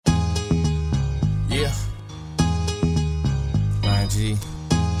G.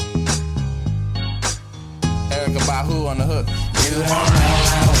 Erykah Badu on the hook. You don't know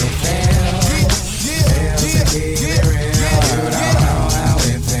how it feels. Feels to keep it real. You don't know how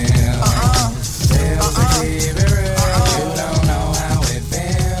it feels. Feels to keep it real. You don't know how it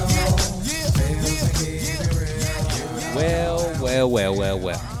feels. Feels to keep it real.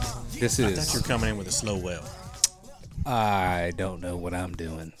 Well. This I is. thought you were coming in with a slow well. I don't know what I'm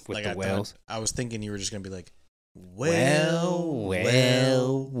doing with Like the I wells. I was thinking you were just gonna be like, Well.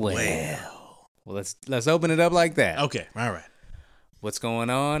 Well, let's open it up like that. Okay, all right. What's going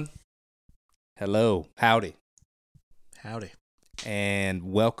on? Hello, howdy, Howdy.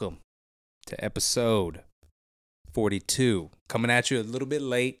 and welcome to episode 42. Coming at you a little bit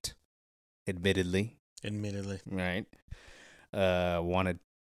late, admittedly. Right. Wanted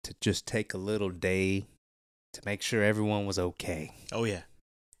to just take a little day to make sure everyone was okay. Oh yeah,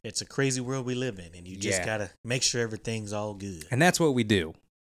 it's a crazy world we live in, and you just Yeah. gotta make sure everything's all good. And that's what we do.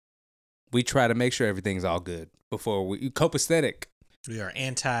 We try to make sure everything's all good before we copacetic. We are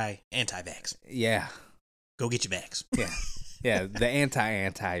anti-vax. Yeah. Go get your vax. Yeah. The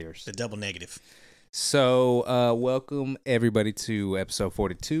anti-antiers. The double negative. So, welcome everybody to episode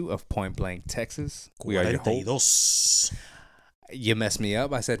 42 of Point Blank, Texas. We are your hosts. hosts. You messed me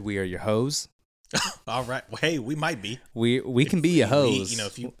up. I said we are your hoes. All right. Well, hey, we might be. We can be your hoes.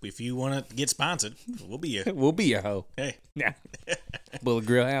 If you want to get sponsored, we'll be your. We'll be your hoe. Hey, Yeah. Bullet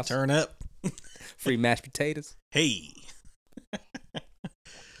Grill House. turn up. Free mashed potatoes. Hey.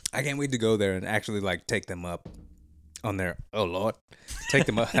 I can't wait to go there and actually take them up on their. Oh Lord, take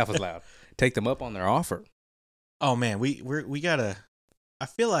them up. That was loud. Take them up on their offer. Oh man, we gotta. I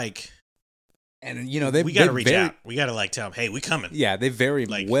feel like And we gotta reach out. We gotta tell them, hey, we coming. Yeah, they very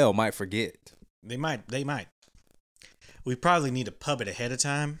well might forget. They might. We probably need to pub it ahead of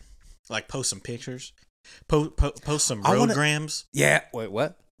time. Post some pictures. Post some roadgrams. Yeah. Wait,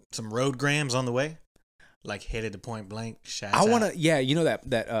 what? Some roadgrams on the way. Headed to Point Blank. I want to. Yeah,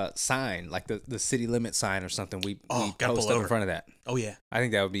 that sign, the city limit sign or something. We gotta post pull up over in front of that. Oh yeah. I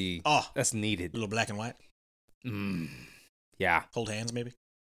think that would be. Oh, that's needed. a little black and white. Yeah. Hold hands, maybe.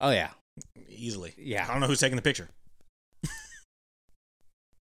 Oh yeah. Easily. Yeah. I don't know who's taking the picture.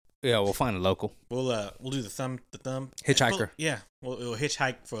 Yeah, we'll find a local. We'll do the thumb. Hitchhiker. Yeah. We'll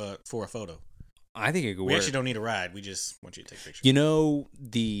hitchhike for a photo. I think it could We work. actually don't need a ride. We just want you to take pictures. You know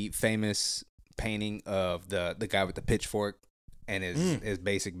the famous painting of the guy with the pitchfork and his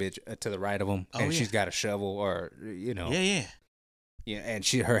basic bitch to the right of him, and she's got a shovel, or Yeah. and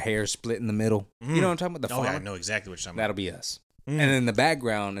her hair's split in the middle. You know what I'm talking about? The farm. I know exactly what you're talking about. That'll be us. And in the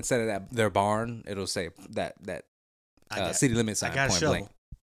background, instead of their barn, it'll say that city limit sign. I got a shovel.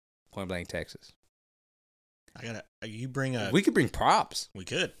 Point Blank, Texas. You bring a. We could bring props. We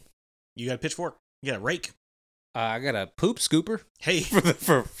could. You got a pitchfork. You got a rake. I got a poop scooper. Hey,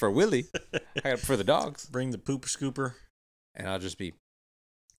 for Willie. I got it for the dogs. Bring the poop scooper. And I'll just be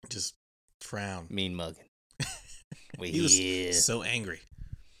frown. mean mugging. He was so angry.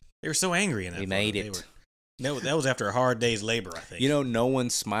 They were so angry in that. We made it. That was after a hard day's labor, I think. No one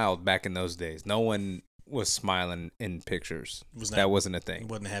smiled back in those days. No one was smiling in pictures. That wasn't a thing. It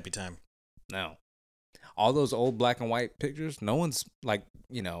wasn't a happy time. No. All those old black and white pictures, no one's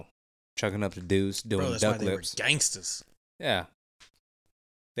chugging up the deuce, doing that's duck why lips. They were gangsters. Yeah.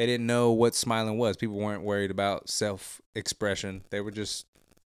 They didn't know what smiling was. People weren't worried about self-expression. They were just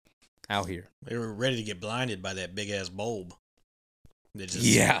out here. They were ready to get blinded by that big-ass bulb.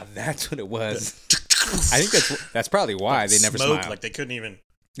 Yeah, that's what it was. I think that's probably why they never smiled. They couldn't even.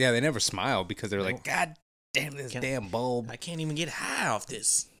 Yeah, they never smiled because they were like, God damn this damn bulb. I can't even get high off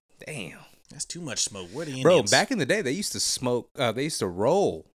this. Damn. That's too much smoke. Where the Bro, Indians? back in the day, they used to smoke. They used to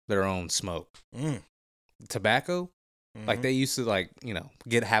roll their own smoke. Tobacco. Mm-hmm. They used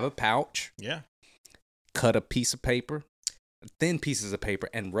to have a pouch. Yeah. Cut a piece of paper, thin pieces of paper,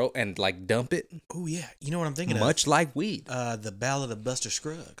 and dump it. Oh yeah. You know what I'm thinking of? Much like weed. The Ballad of Buster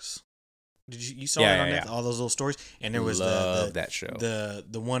Scruggs. Did you saw it on Netflix? All those little stories, and there was that show.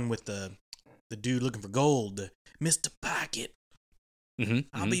 The one with the dude looking for gold, Mr. Pocket.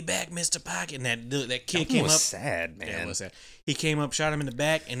 I'll be back, Mr. Pocket. And that kid came up. Sad, man. Yeah, it was sad. He came up, shot him in the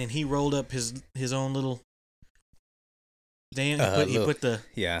back, and then he rolled up his own little. He put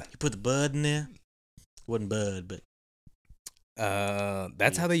the bud in there. Wasn't bud, but.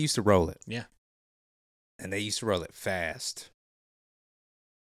 That's how they used to roll it. Yeah. And they used to roll it fast.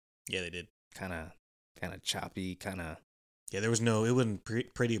 Yeah, they did. Kind of choppy, kind of. Yeah, it wasn't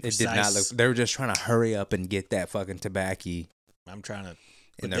pretty precise. It did not look. They were just trying to hurry up and get that fucking tobacco. I'm trying to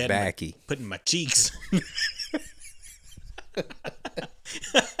in their backy. Put in my cheeks.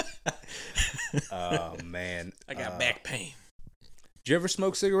 Oh man, I got back pain. you ever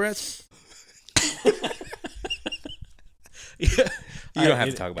smoke cigarettes? Yeah. You don't have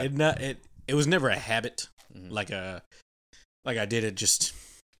to talk about it. It was never a habit. Mm-hmm. Like I did it just.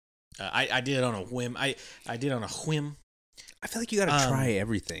 I did it on a whim. I did it on a whim. I feel like you got to try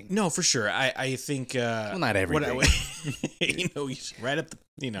everything. No, for sure. I think. Well, not everything. Right up the.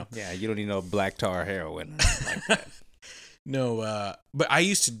 Yeah, you don't need no black tar heroin like that. No, but I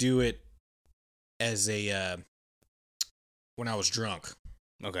used to do it as a when I was drunk.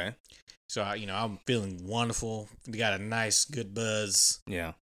 Okay. So I'm feeling wonderful. Got a nice, good buzz.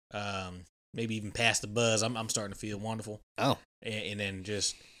 Yeah. Maybe even past the buzz, I'm starting to feel wonderful. Oh. And then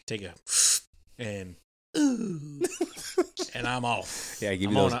just take a and ooh, and I'm off. Yeah,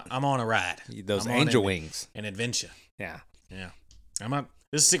 I'm on a ride. Those angel wings. An adventure. Yeah. Yeah.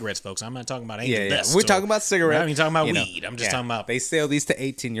 This is cigarettes, folks. I'm not talking about angel dust. We're talking about cigarettes. I'm not even talking about weed. I'm just talking about. They sell these to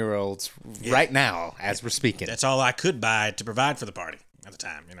 18-year-olds right now as we're speaking. That's all I could buy to provide for the party at the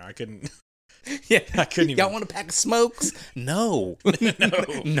time. I couldn't. Yeah, I couldn't even. Y'all want a pack of smokes? No.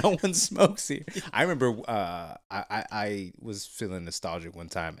 No one smokes here. I remember I was feeling nostalgic one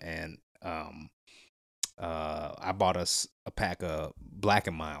time, and I bought us a pack of Black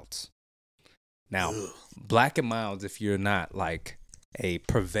and Milds. Now, Black and Milds, if you're not like a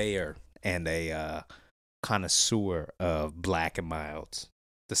purveyor and a connoisseur of Black and Milds,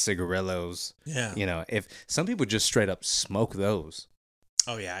 the cigarillos, if some people just straight up smoke those.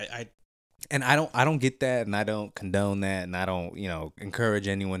 Oh yeah, And I don't get that, and I don't condone that, and I don't, encourage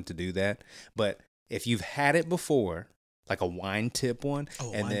anyone to do that. But if you've had it before, like a wine tip one,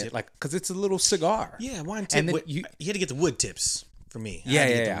 because it's a little cigar. Yeah, wine tip. And then you had to get the wood tips for me.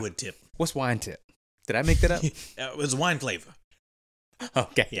 The wood tip. What's wine tip? Did I make that up? It was wine flavor.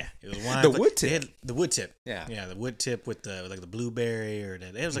 Okay. Yeah, it was wine. Wood tip. They had the wood tip. Yeah. Yeah, the wood tip with the blueberry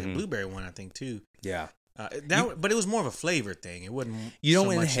it was like a blueberry one, I think too. Yeah. But it was more of a flavor thing. It wasn't. You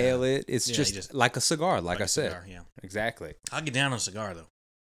don't inhale it. It's just like a cigar, like I said. Cigar, yeah, exactly. I'll get down on a cigar though,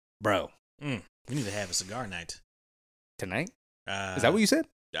 bro. We need to have a cigar night tonight. Is that what you said?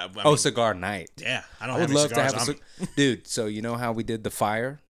 Cigar night. Yeah, I would love to have dude. So you know how we did the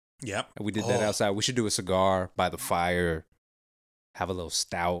fire? Yep. We did that outside. We should do a cigar by the fire. Have a little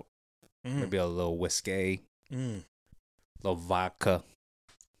stout, maybe a little whiskey, little vodka.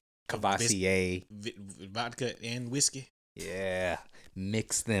 Cavassier. Vodka and whiskey? Yeah.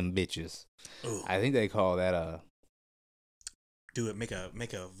 Mix them bitches. Ooh. I think they call that do it, make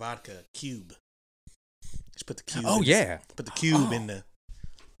a vodka cube. Just put the cube put the cube in the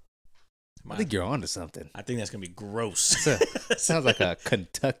I think you're onto something. I think that's gonna be gross. Sounds like a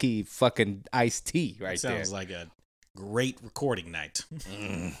Kentucky fucking iced tea right there. Sounds like a great recording night.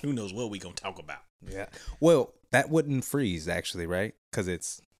 Who knows what we gonna talk about. Yeah. Well, that wouldn't freeze actually, right? Because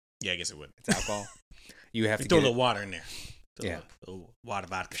it's I guess it would. It's alcohol. You have to throw a little water in there. Yeah. A little water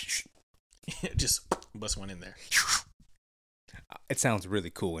vodka. Just bust one in there. It sounds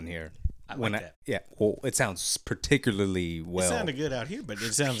really cool in here. I like that. Yeah. Well, it sounds particularly well. It sounded good out here, but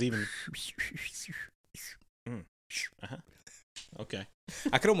it sounds even. Okay.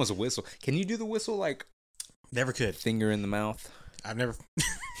 I could almost whistle. Can you do the whistle like? Never could. Finger in the mouth. I've never.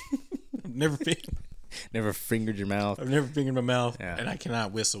 Never fingered your mouth. I've never fingered my mouth, and I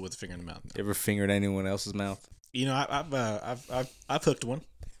cannot whistle with a finger in the mouth. No. You ever fingered anyone else's mouth? I've hooked one.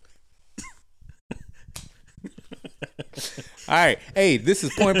 All right, hey, this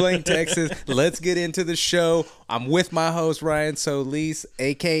is Point Blank Texas. Let's get into the show. I'm with my host Ryan Solis,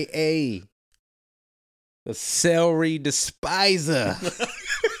 aka the Celery Despiser,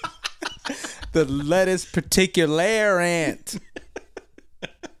 the Lettuce Particularant.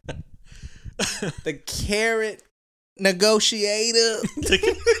 The Carrot Negotiator.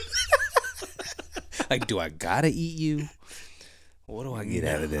 Like, do I gotta eat you? What do I get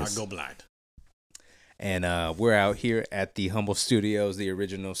out of this? I'll go blind. And we're out here at the humble studios, the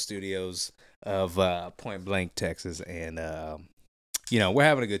original studios of Point Blank, Texas. And, we're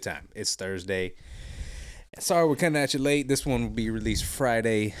having a good time. It's Thursday. Sorry we're coming at you late. This one will be released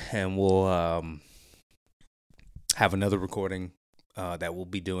Friday. And we'll have another recording that we'll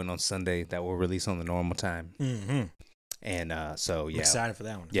be doing on Sunday that will release on the normal time. Mm-hmm. And so, yeah. I'm excited for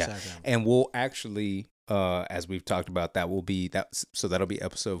that one. Yeah. And we'll actually, as we've talked about, that'll be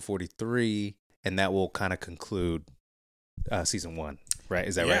episode 43. And that will kind of conclude season 1, right?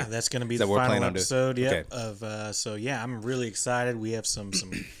 Is that right? Yeah, that's going to be the final episode. Yeah. Okay. I'm really excited. We have some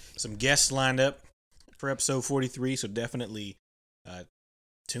guests lined up for episode 43, so definitely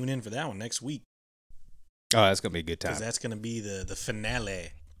tune in for that one next week. Oh, that's going to be a good time. Because that's going to be the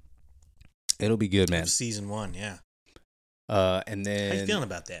finale. It'll be good, man. Of season 1, yeah. And then how you feeling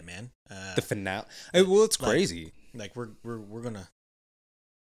about that, man? The finale. Well, it's crazy. Like we're gonna.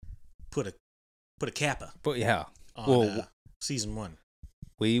 put a kappa. But yeah, on season 1.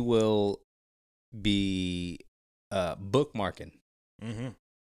 We will be bookmarking. Mm-hmm.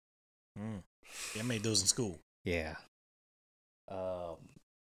 Yeah, I made those in school. Yeah. I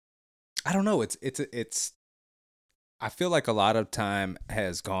don't know. It's. I feel like a lot of time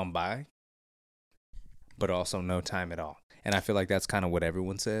has gone by, but also no time at all. And I feel like that's kind of what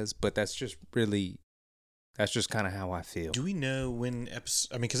everyone says, but that's just kind of how I feel. Do we know when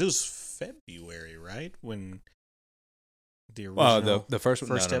episode? I mean, because it was February, right? When the original the first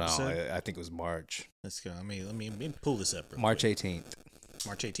episode. I think it was March. Let's go. Let me pull this up. March 18th.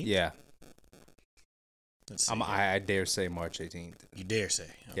 March 18th. Yeah. Let's see. I dare say March 18th. You dare say?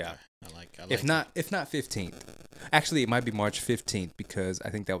 Okay. Yeah. I like if not 15th. Actually, it might be March 15th because I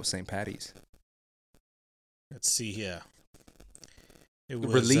think that was St. Patty's. Let's see here. It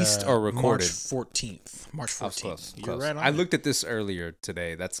was released or recorded. March 14th. Close. You're right on I looked at this earlier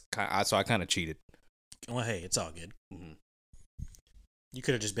today. So I kind of cheated. Well, hey, it's all good. Mm-hmm. You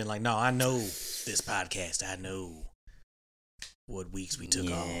could have just been like, "No, I know this podcast. I know what weeks we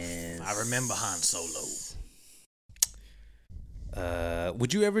took off. I remember Han Solo."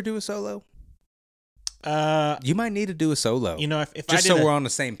 Would you ever do a solo? You might need to do a solo. You know, if just so we're on the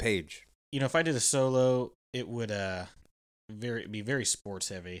same page. You know, if I did a solo, it would be very sports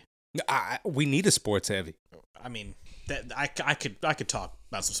heavy. We need a sports heavy. I mean, that I could talk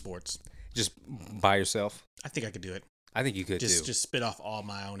about some sports. Just by yourself? I think I could do it. I think you could just spit off all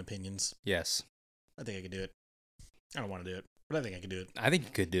my own opinions. Yes. I think I could do it. I don't want to do it, but I think I could do it. I think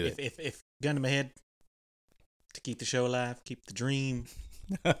you could do it. If gun to my head, to keep the show alive, keep the dream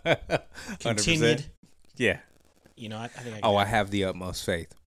continued. 100%. Yeah. You know, I think I could. I have the utmost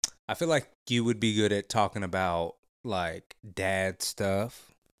faith. I feel like you would be good at talking about like dad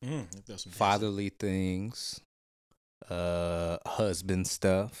stuff, fatherly things, husband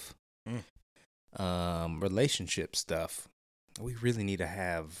stuff, relationship stuff. We really need to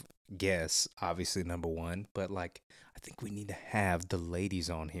have guests, obviously number one, but like I think we need to have the ladies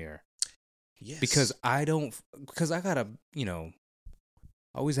on here. Yes. Because I gotta,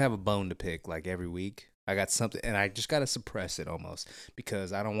 always have a bone to pick like every week. I got something and I just gotta suppress it almost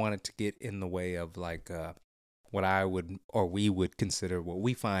because I don't want it to get in the way of like what I would or we would consider what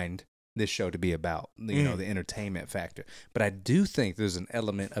we find this show to be about, the entertainment factor. But I do think there's an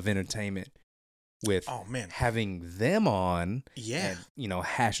element of entertainment with having them on and,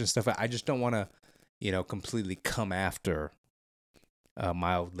 hashing stuff out. I just don't want to, completely come after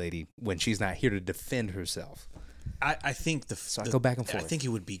my old lady when she's not here to defend herself. I think I go back and forth. I think it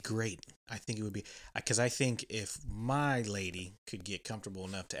would be great. I think it would be because I think if my lady could get comfortable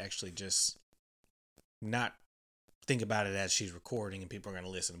enough to actually just not think about it as she's recording and people are going to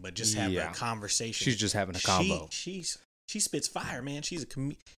listen, but just have a conversation. She's just having a combo. She spits fire, man. She's a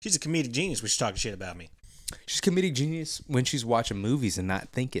comedic genius when she's talking shit about me. She's a comedic genius when she's watching movies and not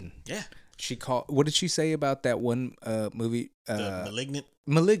thinking. Yeah. What did she say about that one movie? The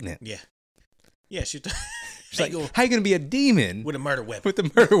Malignant. Yeah. Yeah, she's like, how you gonna be a demon with a murder weapon? With a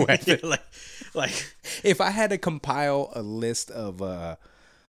murder weapon, like, if I had to compile a list of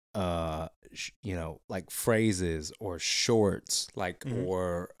like phrases or shorts, like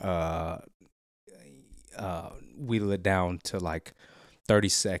or wheel it down to like 30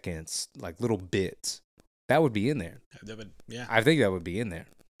 seconds, like little bits, that would be in there. I think that would be in there.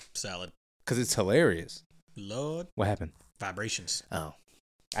 Solid. Because it's hilarious. Lord. What happened? Vibrations. Oh.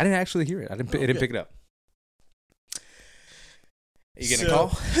 I didn't actually hear it. It didn't pick it up. Are you getting a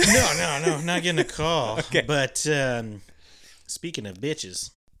call? No, not getting a call. Okay. But speaking of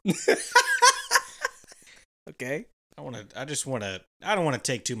bitches. Okay. I don't want to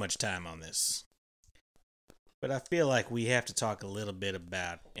take too much time on this. But I feel like we have to talk a little bit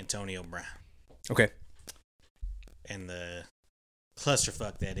about Antonio Brown. Okay. And the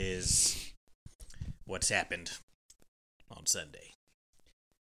clusterfuck that is what's happened on Sunday.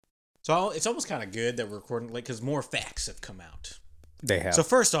 So it's almost kind of good that we're recording late because more facts have come out. They have. So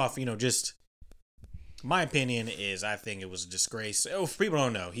first off, just my opinion is I think it was a disgrace. Oh, if people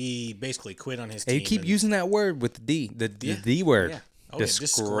don't know, he basically quit on his team. You keep using that word with the D, the D word. Yeah. Oh,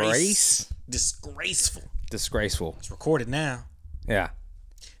 Disgrace. Disgraceful. Disgraceful. It's recorded now. Yeah.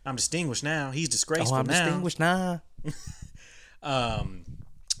 I'm distinguished now. He's disgraceful now. I'm distinguished now.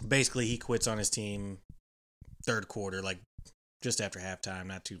 Basically, he quits on his team third quarter, like just after halftime,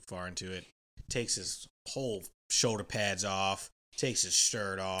 not too far into it. Takes his whole shoulder pads off, takes his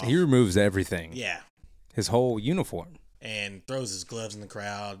shirt off. He removes everything. Yeah. His whole uniform. And throws his gloves in the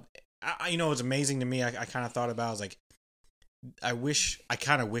crowd. It's amazing to me. I kind of thought about, I was like, I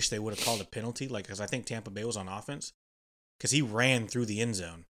kind of wish they would have called a penalty, like, because I think Tampa Bay was on offense. Because he ran through the end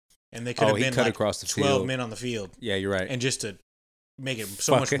zone. and they could have been cut like across the 12 field. men on the field. Yeah, you're right. And just to make it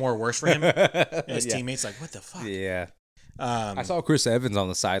so much more worse for him, and his teammates like, what the fuck? Yeah. I saw Chris Evans on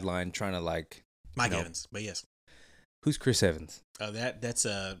the sideline trying to like Mike Evans, but yes. Who's Chris Evans? That's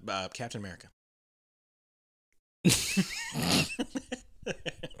Captain America.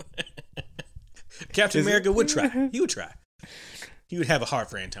 Captain America would try. He would try. He would have a heart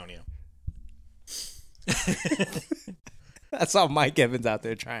for Antonio. I saw Mike Evans out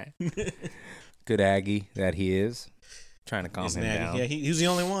there trying. Good Aggie that he is. Trying to calm him down. Yeah, he was the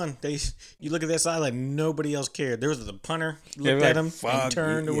only one. You look at that side like nobody else cared. There was the punter, looked at him and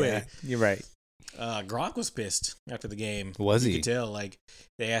turned away. You're right. Gronk was pissed after the game. Was he? You could tell. Like,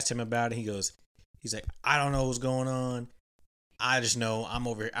 they asked him about it. He's like, I don't know what's going on. I just know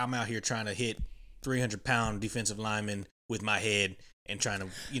I'm out here trying to hit 300-pound defensive linemen with my head and trying to,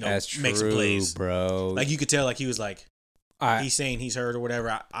 make some plays, bro. Like, you could tell, like, he was like, he's saying he's hurt or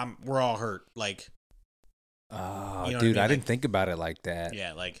whatever. We're all hurt. Like, dude, I didn't think about it like that.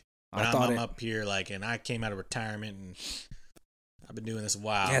 Yeah, like, I'm up here, like, and I came out of retirement and I've been doing this a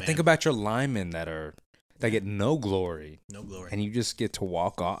while. Yeah, man. think about your linemen that get no glory. No glory. And you just get to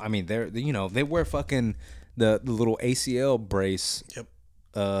walk off. I mean, they wear fucking the little ACL brace. Yep.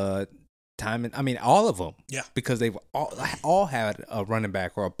 All of them. Yeah. Because they've all had a running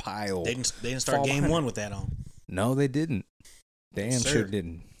back or a pile. They didn't start game one with that on. No, they didn't. Damn sure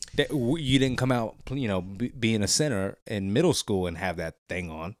didn't. You didn't come out, being a center in middle school and have that thing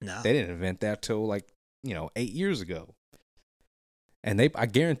on. No. They didn't invent that till 8 years ago. And I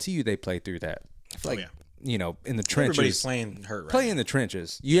guarantee you they played through that. In the trenches. Everybody's playing hurt right Play now. in the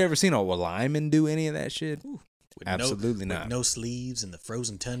trenches. You ever seen a lineman do any of that shit? Absolutely not. With no sleeves and the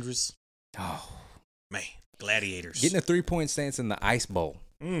frozen tundras. Oh. Man, gladiators. Getting a 3-point stance in the Ice Bowl.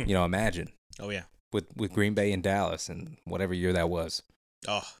 Imagine. Oh, yeah. With Green Bay and Dallas and whatever year that was.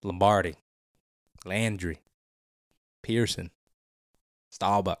 Oh. Lombardi. Landry. Pearson.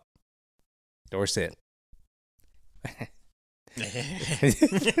 Staubach. Dorsett. The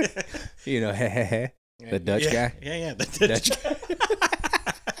Dutch guy. Yeah, the Dutch guy.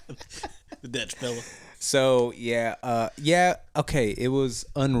 The Dutch fella. So okay. It was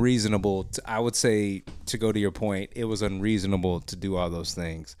unreasonable. I would say, to go to your point, it was unreasonable to do all those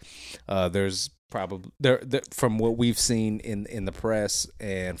things. There's probably from what we've seen in the press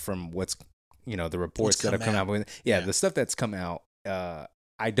and from what's the reports that have come out with. Yeah, the stuff that's come out.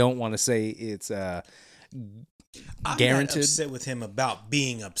 I don't want to say it's I'm guaranteed. not upset with him about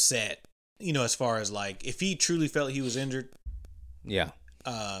being upset. As far as like if he truly felt he was injured. Yeah.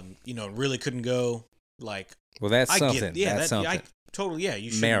 Really couldn't go. Like, well, that's something. Get it. Yeah, that's something. Totally. Yeah, you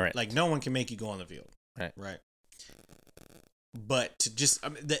should. Merit. Like, no one can make you go on the field. Right. But to just,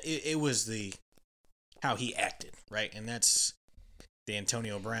 it was how he acted, right? And that's the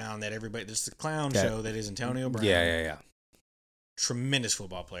Antonio Brown that everybody. This is the clown show that is Antonio Brown. Yeah. Tremendous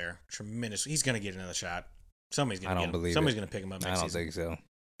football player. Tremendous. He's gonna get another shot. Somebody's gonna. I don't believe Somebody's it. gonna pick him up next season. I don't think so.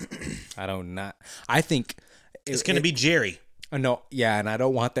 I don't not. I think it's gonna be Jerry. No, yeah, and I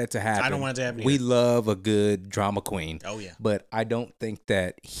don't want that to happen. I don't want it to happen either. We love a good drama queen. Oh, yeah. But I don't think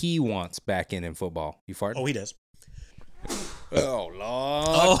that he wants back in football. You fart? Oh, he does. Oh, Lord.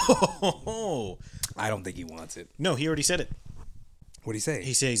 Oh. I don't think he wants it. No, he already said it. What'd he say?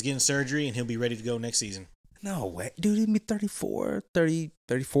 He said he's getting surgery and he'll be ready to go next season. No way. Dude, he'd be 34,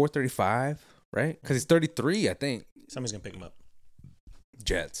 35, right? Because he's 33, I think. Somebody's going to pick him up.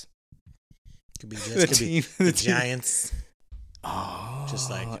 Jets. Could be Jets. The Giants. Oh, just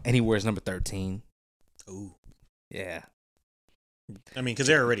like, and he wears number 13. Ooh, yeah. I mean, because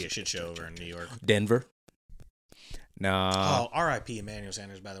they're already a shit show over in New York. Denver. No. Oh, R.I.P. Emmanuel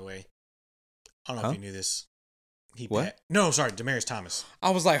Sanders. By the way, I don't know if you knew this. What? No, sorry, Demaryius Thomas.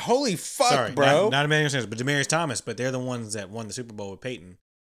 I was like, holy fuck, bro. Not Emmanuel Sanders, but Demaryius Thomas. But they're the ones that won the Super Bowl with Peyton.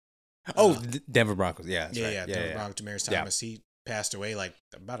 Denver Broncos. Yeah, that's right. Denver Broncos. Demaryius Thomas. He passed away like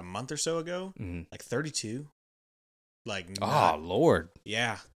about a month or so ago. Mm-hmm. Like 32. Like, oh Lord.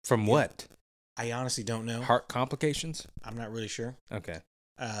 Yeah. From what? I honestly don't know. Heart complications? I'm not really sure. Okay.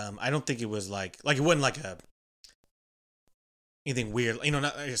 I don't think it was like it wasn't like anything weird.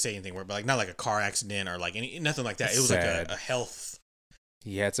 Not I say anything weird, but like not like a car accident or like nothing like that. It was sad. Like a health.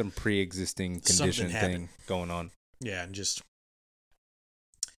 He had some pre-existing condition thing going on. Yeah, and just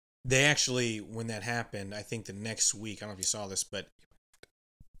they actually, when that happened, I think the next week, I don't know if you saw this, but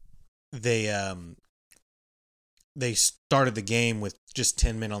they started the game with just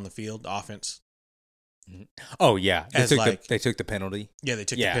 10 men on the field, the offense. Oh, yeah. They took the penalty. Yeah, they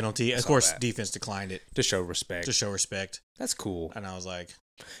took the penalty. Of course, defense declined it. To show respect. That's cool. And I was like...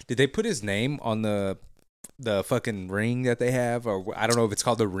 Did they put his name on the the fucking ring that they have, or I don't know if it's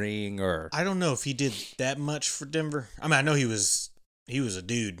called the ring or. I don't know if he did that much for Denver. I mean, I know he was a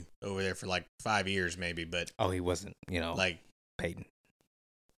dude over there for like 5 years, maybe, but he wasn't, like Peyton.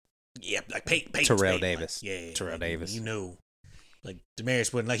 Yeah, like Peyton. Terrell Davis. Like, Terrell Davis. Like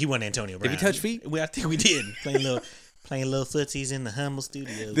Demaryius wasn't like he wasn't Antonio Brown. Did we touch feet? I think we did. playing little footsies in the humble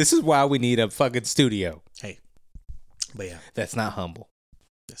studio. This is why we need a fucking studio. Hey, but yeah, that's not humble.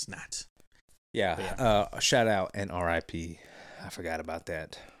 That's not. Yeah. Shout out and R.I.P. I forgot about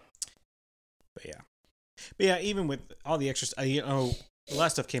that. But yeah, even with all the extras, a lot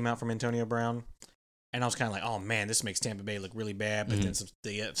of stuff came out from Antonio Brown, and I was kind of like, oh man, this makes Tampa Bay look really bad. But then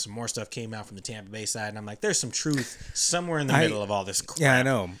some more stuff came out from the Tampa Bay side, and I'm like, there's some truth somewhere in the middle of all this crap. Yeah, I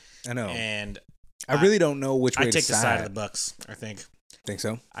know. And I really don't know which way to take the side of the Bucks. I think. Think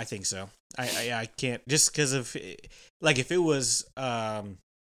so? I think so. I can't, just because of like, if it was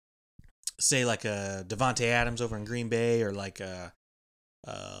say like a Devontae Adams over in Green Bay, or like a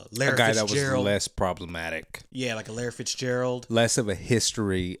Larry guy Fitzgerald. That was less problematic. Yeah, like a Larry Fitzgerald. Less of a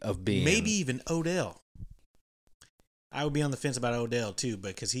history of being. Maybe even Odell. I would be on the fence about Odell too,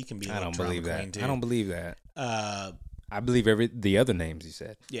 because he can be. I don't believe that. Too. I don't believe that. I believe the other names you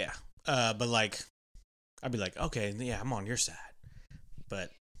said. Yeah, but like, I'd be like, okay, yeah, I'm on your side.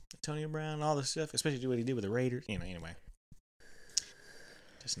 But Antonio Brown, all this stuff, especially what he did with the Raiders, anyway.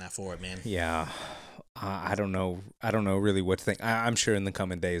 Just not for it, man. Yeah. I don't know. I don't know really what to think. I'm sure in the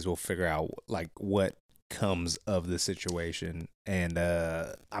coming days we'll figure out like what comes of the situation, and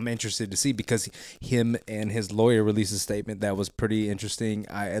I'm interested to see, because him and his lawyer released a statement that was pretty interesting.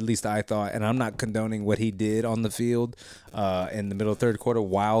 At least I thought, and I'm not condoning what he did on the field in the middle of third quarter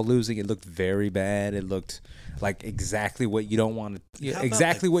while losing. It looked very bad. It looked like exactly what you don't want to,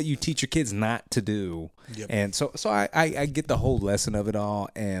 exactly what you teach your kids not to do. Yep. And so I get the whole lesson of it all,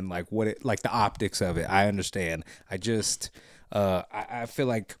 and like like the optics of it. I understand. I just I feel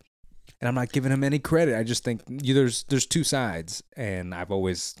like, and I'm not giving him any credit, I just think there's two sides, and I've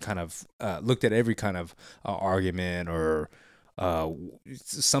always kind of looked at every kind of argument or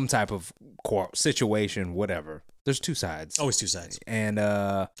some type of situation, whatever. There's two sides. Always two sides. And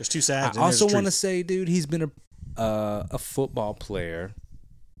there's two sides. I also want to say, dude, he's been a football player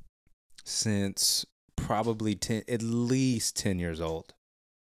since probably at least 10 years old.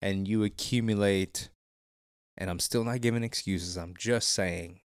 And you accumulate, and I'm still not giving excuses, I'm just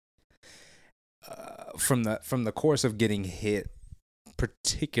saying, from the course of getting hit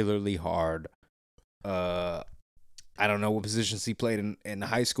particularly hard, I don't know what positions he played in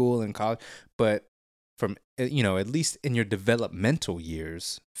high school and college, but from, at least in your developmental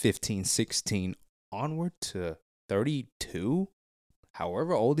years, 15, 16 onward to 32,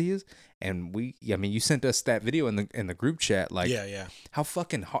 however old he is, and you sent us that video in the group chat, like, yeah, how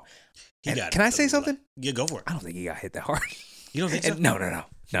fucking hard. Can I say something? Yeah, go for it. I don't think he got hit that hard. You don't think so? No.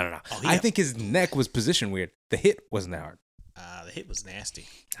 Oh, I think his neck was positioned weird. The hit wasn't that hard. The hit was nasty.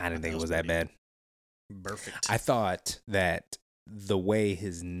 I didn't think it was that bad. Perfect. I thought that the way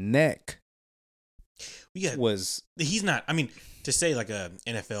his neck was. He's not. I mean, to say like a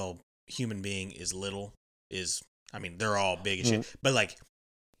NFL human being is little is. I mean, they're all big as shit, but like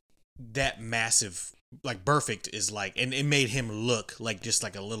that massive, like Perfect is like, and it made him look like just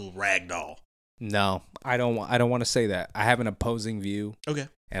like a little rag doll. No, I don't want to say that. I have an opposing view. Okay.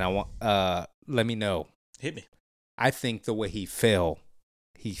 And I want let me know. Hit me. I think the way he fell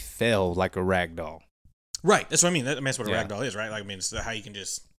like a rag doll. Right. That's what I mean. That's what a rag doll is, right? Like, I mean, it's how you can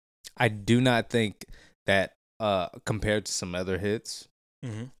just. I do not think that compared to some other hits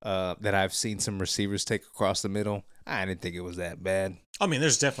that I've seen some receivers take across the middle, I didn't think it was that bad. I mean,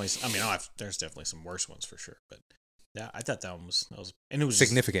 there's definitely some worse ones for sure, but yeah, I thought that one was, and it was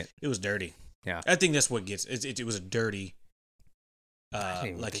significant. It was dirty. Yeah, I think that's what gets it was a dirty.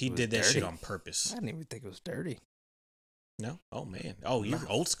 Like he did that shit on purpose. I didn't even think it was dirty. No? Oh man. Oh, you're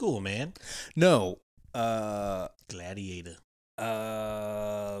old school, man. No. Gladiator.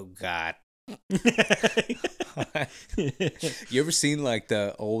 God. You ever seen like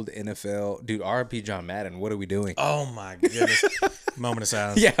the old NFL dude? R.I.P. John Madden. What are we doing? Oh my goodness! Moment of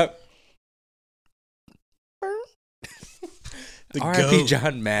silence. Yeah. R.I.P.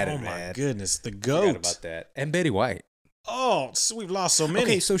 John Madden. Oh my man. Goodness, the goat. Forgot about that. And Betty White. Oh, so we've lost so many.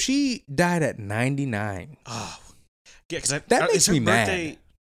 Okay, so she died at 99. Oh, yeah, because that makes me mad.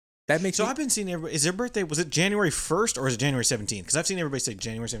 That makes. So I've been seeing everybody. Is their birthday? Was it January 1st or is it January 17th? Because I've seen everybody say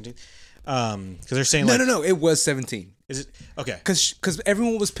January 17th. Because they're saying no. It was 17. Is it okay? Because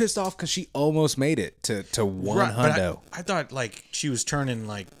everyone was pissed off because she almost made it to 100. I thought like she was turning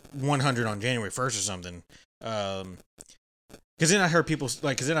like 100 on January 1st or something. Because then I heard people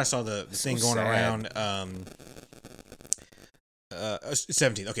like. Because then I saw the thing going around.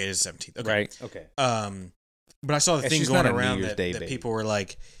 17th. Okay, it is 17th. Okay. Right. Okay. But I saw the thing going around that people were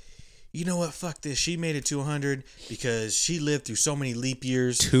like, you know what? Fuck this. She made it to 100 because she lived through so many leap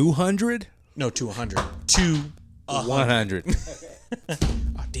years. 200? No, to 100. To 100.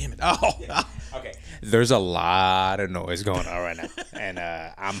 Oh, damn it. Oh. Okay. There's a lot of noise going on right now. And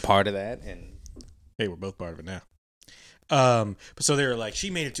I'm part of that. And hey, we're both part of it now. But so they were like, she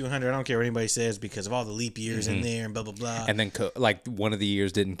made it to 100. I don't care what anybody says because of all the leap years in there and blah, blah, blah. And then, like, one of the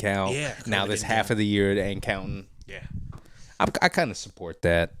years didn't count. Yeah. Now this half of the year ain't counting. Yeah. I kind of support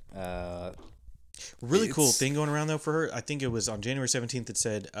that. Really cool thing going around, though, for her. I think it was on January 17th it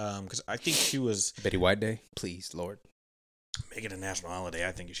said, because I think she was... Betty White Day? Please, Lord. Make it a national holiday.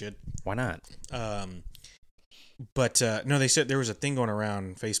 I think you should. Why not? But no, they said there was a thing going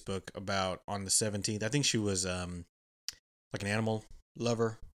around Facebook about on the 17th. I think she was like an animal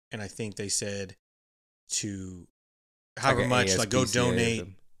lover, and I think they said to however much ASPCA, like go donate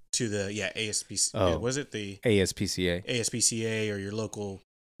to the ASPCA. Oh, was it the ASPCA or your local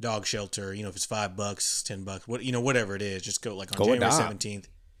dog shelter? You know, if it's $5, $10, whatever it is, just go like on January 17th.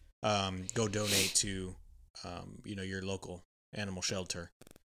 Go donate to your local animal shelter.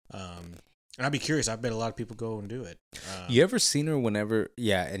 And I'd be curious. I bet a lot of people go and do it. You ever seen her whenever?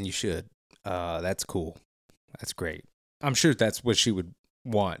 Yeah, and you should. That's cool. That's great. I'm sure that's what she would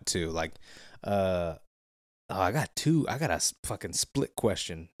want to. Like, I got a fucking split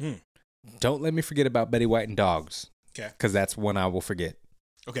question. Don't let me forget about Betty White and dogs. Okay. Because that's one I will forget.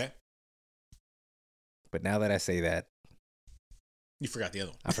 Okay. But now that I say that. You forgot the other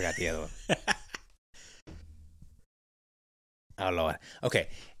one. I forgot the other one. Oh, Lord. Okay.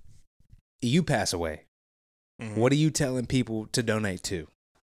 You pass away. Mm-hmm. What are you telling people to donate to?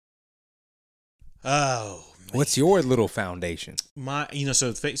 Oh, man. What's your little foundation? So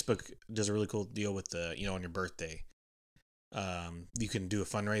Facebook does a really cool deal with the, on your birthday. You can do a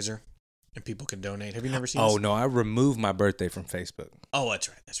fundraiser and people can donate. Have you never seen this? Oh, no. I removed my birthday from Facebook. Oh, that's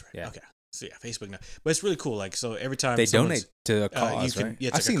right. Yeah. Okay. So, yeah, Facebook now. But it's really cool. Like, so every time they donate to a cause, right?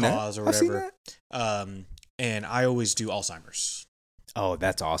 Yeah, it's like a cause or whatever. And I always do Alzheimer's. Oh,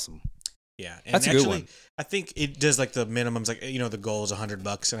 that's awesome. Yeah, and that's a good one. I think it does like the minimums, like the goal is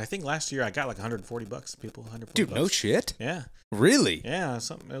 $100, and I think last year I got like $140. People, $140. Dude, no shit. Yeah. Really? Yeah,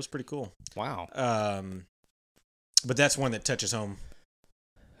 something that was pretty cool. Wow. But that's one that touches home.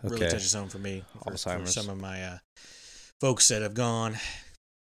 Okay. Really touches home for me. For some of my folks that have gone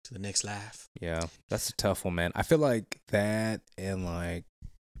to the next life. Yeah, that's a tough one, man. I feel like that and like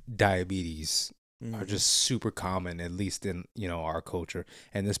diabetes are just super common, at least in our culture.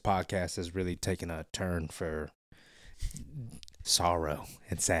 And this podcast has really taken a turn for sorrow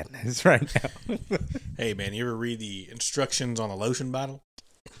and sadness right now. Hey, man, you ever read the instructions on a lotion bottle?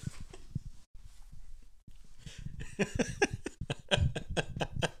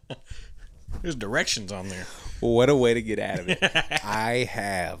 There's directions on there. What a way to get out of it. I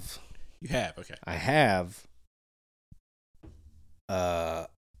have. You have, okay. I have.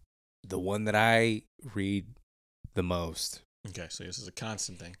 The one that I read the most. Okay, so this is a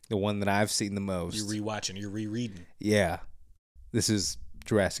constant thing. The one that I've seen the most. You're rewatching. You're rereading. Yeah. This is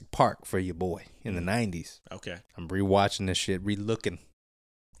Jurassic Park for your boy in the 90s. Okay. I'm rewatching this shit, relooking.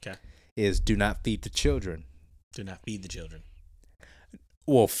 Okay. Is Do Not Feed the Children. Do not feed the children.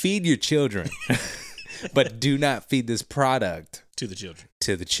 Well, feed your children. But do not feed this product. To the children.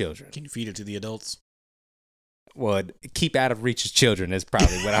 To the children. Can you feed it to the adults? Well, keep out of reach of children is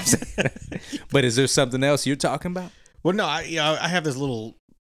probably what I'm saying. But is there something else you're talking about? Well, no, I have this little.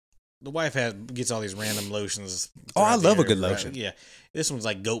 The wife gets all these random lotions. Oh, I love a good lotion. Yeah, this one's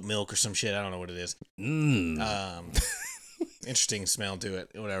like goat milk or some shit. I don't know what it is. Interesting smell to it.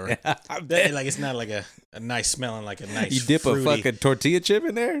 Whatever. Like it's not like a nice smelling, like a nice. You dip fruity, a fucking tortilla chip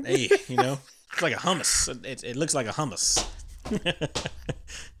in there. Hey, it's like a hummus. It looks like a hummus.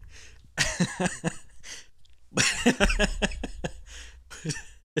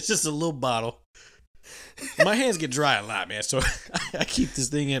 It's just a little bottle. My hands get dry a lot, man. So I keep this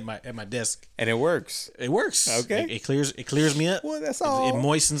thing at my desk, and it works. It works. Okay, it clears me up. Well, that's all. It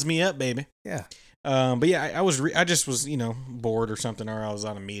moistens me up, baby. Yeah. But yeah, I just was bored or something, or I was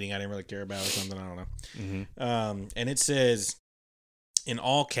on a meeting I didn't really care about or something. I don't know. Mm-hmm. And it says in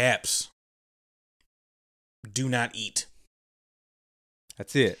all caps, "Do not eat."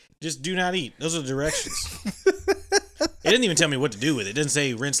 That's it. Just do not eat. Those are the directions. It didn't even tell me what to do with it. It doesn't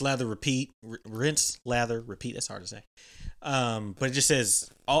say rinse, lather, repeat. Rinse, lather, repeat. That's hard to say. But it just says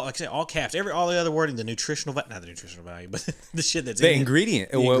all caps. All the other wording, not the nutritional value, but the shit that's the in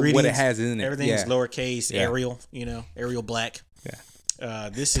ingredient, it. What it has in it. Everything's lowercase, Arial, Arial black.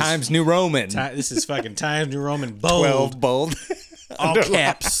 This Times New Roman. This is fucking Times New Roman bold. 12 bold. All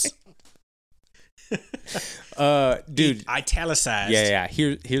caps. Dude, italicized. Yeah.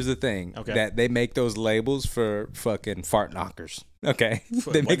 Here's the thing. Okay. That they make those labels for fucking fart knockers. Okay.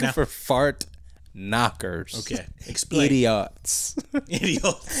 They make them now? for fart knockers. Okay. Explain. Idiots.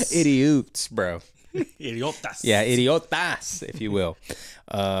 Idiots. Idiots, bro. Idiotas. Yeah, idiotas, if you will.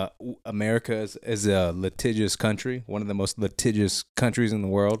 America is a litigious country, one of the most litigious countries in the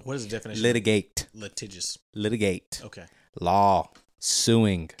world. What is the definition? Litigate. Litigious. Litigate. Okay. Law.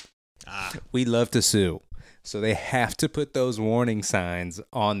 Suing. Ah. We love to sue. So they have to put those warning signs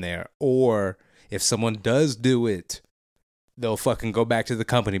on there. Or if someone does do it, they'll fucking go back to the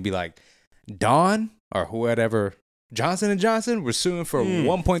company and be like, Dawn or whoever, Johnson & Johnson, we're suing for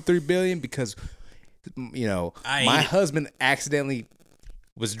 $1.3 billion because, you know, my husband accidentally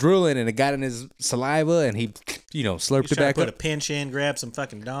was drooling and it got in his saliva and he, you know, slurped it back put up. a pinch in, grab some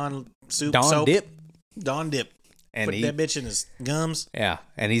fucking Dawn soup, Dawn soap. dip. Dawn dip. And put that bitch in his gums. Yeah,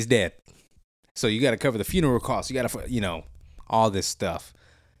 and he's dead. So you got to cover the funeral costs. You got to, you know, all this stuff.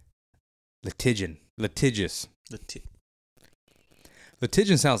 Litigious.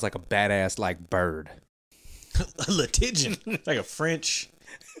 Litigion sounds like a badass like bird. Litigion, like a French,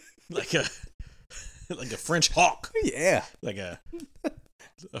 like a French hawk. Yeah, like a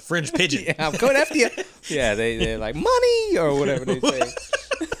French pigeon. Yeah, I'm going after you. Yeah, they're like money or whatever they say.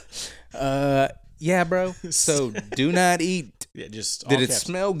 Yeah, bro. So do not eat. Yeah, just did it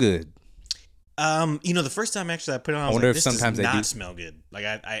smell good? You know, the first time actually I put it on, I was wonder like, if this sometimes does they not do smell good. Like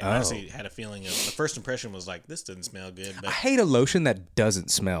I honestly had a feeling of the first impression was like, this doesn't smell good. But I hate a lotion that doesn't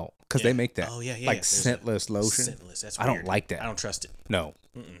smell because they make that. Oh yeah, like scentless lotion. Scentless. That's weird. I don't like that. I don't trust it. No,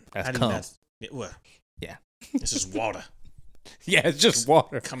 that's cum. Yeah, it's just water. Yeah, it's just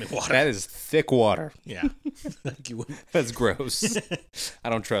water. Coming water. That is thick water. Yeah, that's gross.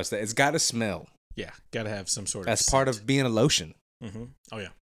 I don't trust that. It's got to smell. Yeah, got to have some sort of. That's part of being a lotion. Mm-hmm. Oh yeah,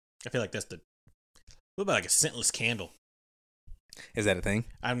 I feel like that's the. What about like a scentless candle? Is that a thing?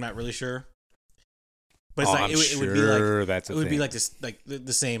 I'm not really sure. But it's like it would be like that's a it would thing. be like this, like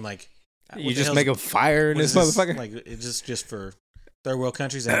the same like. You just make a fire in this motherfucker. Like it's just for third world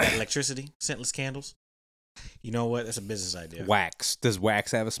countries that have electricity, scentless candles. You know what? That's a business idea. Wax. Does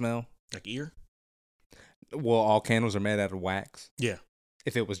wax have a smell? Like ear? Well, all candles are made out of wax. Yeah.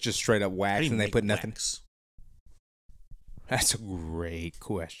 If it was just straight up wax and they put nothing. Wax? That's a great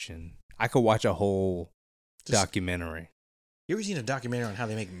question. I could watch a whole documentary. You ever seen a documentary on how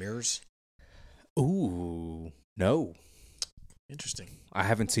they make mirrors? Ooh, no. Interesting. I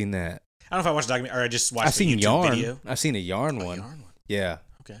haven't seen that. I don't know if I watched a documentary or I just watched a YouTube yarn. video. I've seen a yarn one. Yarn one. Yeah.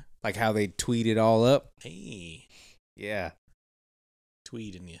 Okay. Like how they tweet it all up. Hey. Yeah.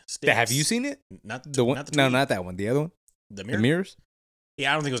 Tweet in you. Sticks. Have you seen it? Not the one. Not the no, not that one. The other one. The mirror? The mirrors. Yeah,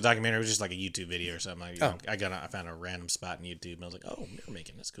 I don't think it was a documentary. It was just like a YouTube video or something. I found a random spot in YouTube and I was like, oh, mirror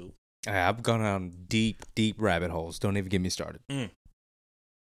making. That's cool. I've gone down deep rabbit holes. Don't even get me started.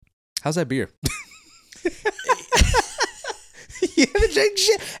 How's that beer? You haven't drank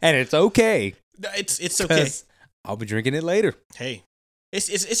shit, and it's okay. It's okay. I'll be drinking it later. Hey,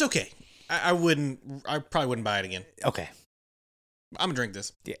 it's okay. I probably wouldn't buy it again. Okay, I'm gonna drink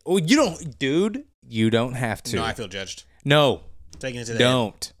this. Yeah. Well, you don't, dude. You don't have to. No, I feel judged. No, taking it to the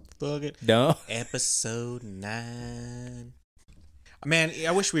don't. End. Fuck it. Don't. Episode 9. Man,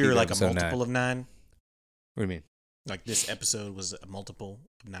 I wish we were like a multiple of 9. What do you mean? Like this episode was a multiple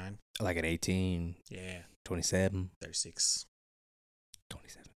of 9. Like an 18. Yeah. 27. 36.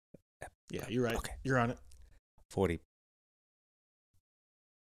 27. Yeah, you're right. Okay. You're on it. 40.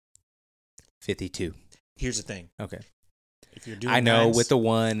 52. Here's the thing. Okay. If you're doing I know nines, with the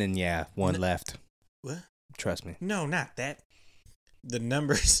 1 and one left. What? Trust me. No, not that. The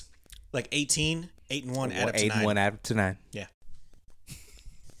numbers like 18, 8 and 1 add up to 9. 8 and 1 add up to 9. Yeah.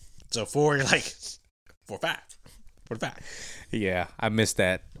 So 4, you're like 4, 5. 4 to 5. Yeah, I missed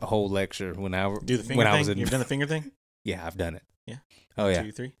that whole lecture when I do the finger when thing. I was in. You've done the finger thing? Yeah, I've done it. Yeah. Oh yeah.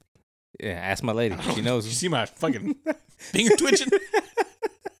 2, 3. Yeah, ask my lady. She knows. You see my fucking finger twitching?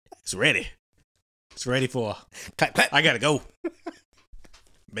 It's ready. It's ready for clap, clap. I gotta go.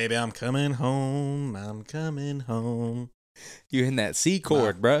 Baby, I'm coming home. I'm coming home. You're in that C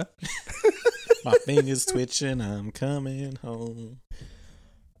chord, bruh. My fingers twitching. I'm coming home.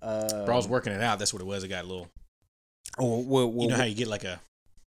 Bro, I was working it out. That's what it was. It got a little. You know how you get like a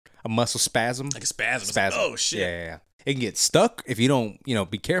muscle spasm? Like a spasm. Spasm. Oh shit. Yeah. It can get stuck if you don't,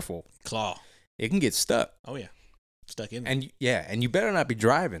 be careful. Claw. It can get stuck. Oh yeah. Stuck in there. And you better not be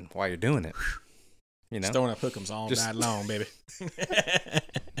driving while you're doing it. Just throwing up hook'ems all night long, baby.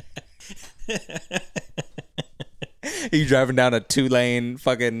 You driving down a 2-lane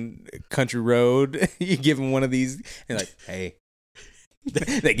fucking country road. You give them one of these and like, hey.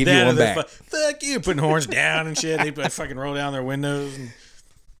 They give you one back. Fuck you, putting horns down and shit. They fucking roll down their windows. And...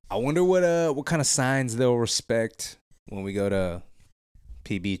 I wonder what kind of signs they'll respect when we go to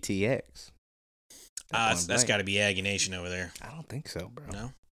PBTX. That's got to be Aggie Nation over there. I don't think so, bro.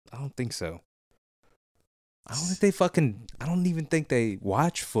 No, I don't think so. I don't think they fucking. I don't even think they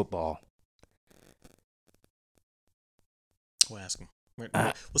watch football. We'll ask them.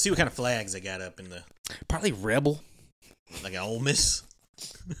 We'll see what kind of flags they got up in the. Probably Rebel. Like an Ole Miss.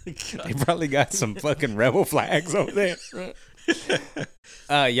 They probably got some fucking Rebel flags over there.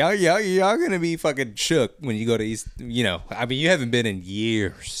 Y'all gonna be fucking shook when you go to East. You know, I mean, you haven't been in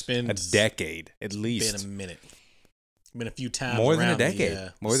years. A decade at least. Been a minute. Been a few times. More than a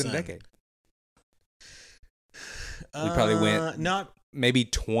decade. More than a decade. We probably went maybe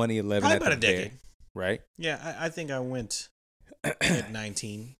 2011 probably about a decade, right? Yeah, I think I went at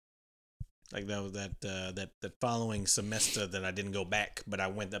 19. Like that was that following semester that I didn't go back, but I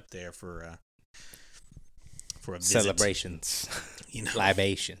went up there for a visit. Celebrations, you know,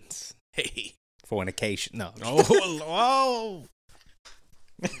 libations, hey, fornication. No, oh.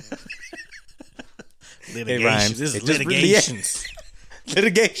 Litigation. Rhymes. This is litigations.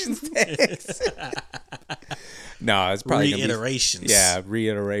 Litigations. No, it's probably reiterations.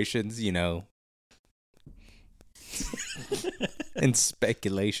 Reiterations. You know, and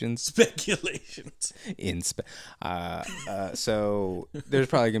speculations. So there's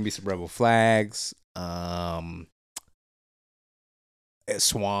probably gonna be some Rebel flags.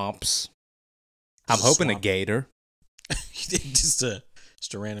 Swamps. I'm hoping a gator. just a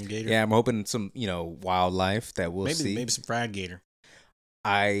random gator. Yeah, I'm hoping some wildlife that we'll see. Maybe some fried gator.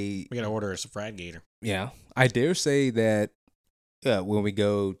 We gotta order some fried gator. Yeah, I dare say that when we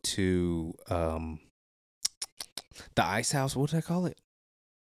go to the Ice House, what did I call it?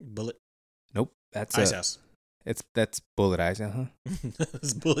 Bullet. Nope, that's Ice House. That's Bullet Ice,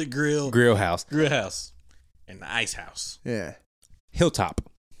 It's Bullet Grill. Grill House, and the Ice House. Yeah, Hilltop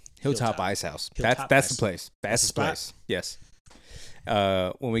Ice House. That's the place. That's the place. Yes.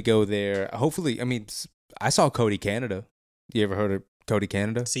 When we go there, hopefully, I mean, I saw Cody Canada. You ever heard of Cody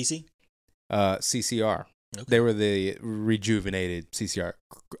Canada? CC? CCR. Okay. They were the rejuvenated CCR,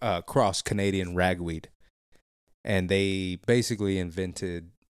 Cross Canadian Ragweed. And they basically invented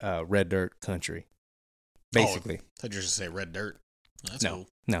red dirt country. Basically. I thought you were just say red dirt. That's cool.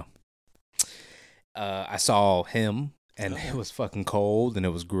 No. I saw him, and it was fucking cold, and it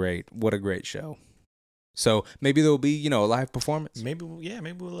was great. What a great show. So maybe there'll be, a live performance. Maybe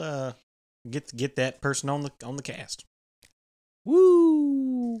we'll get that person on the cast.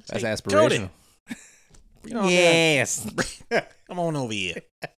 Woo! That's aspirational. Yes. Come on over here.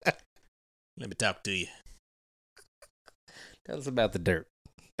 Let me talk to you. Tell us about the dirt.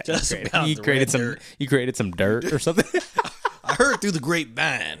 You created some dirt or something. I heard through the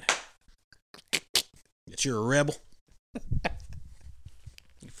grapevine that you're a rebel.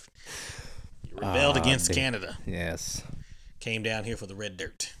 You rebelled against Canada. Yes. Came down here for the red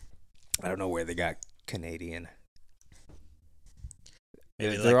dirt. I don't know where they got Canadian.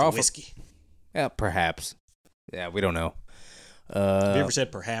 Maybe they're like whiskey. Yeah, perhaps. Yeah, we don't know. Have you ever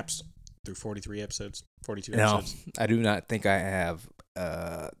said perhaps through 42 episodes? No, I do not think I have.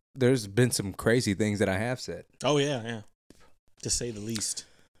 There's been some crazy things that I have said. Oh, yeah. To say the least.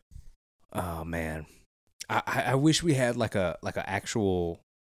 Oh, man. I wish we had like a actual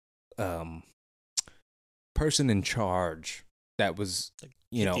person in charge that was,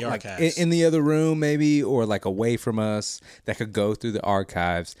 like in the other room maybe, or like away from us, that could go through the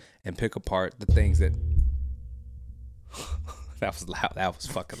archives and pick apart the things that... That was loud. That was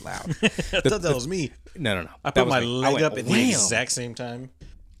fucking loud. I thought that was me. No. I put my leg up at the exact same time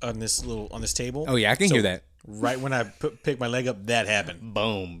on this table. Oh yeah, I can hear that. Right when I pick my leg up, that happened.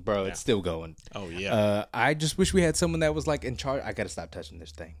 Boom, bro. Yeah. It's still going. Oh yeah. I just wish we had someone that was like in charge. I gotta stop touching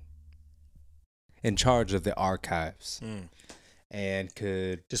this thing. In charge of the archives, and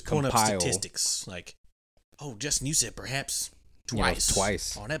could just pulling up statistics like, oh, Justin, you said perhaps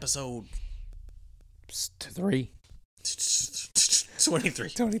twice on episode 3.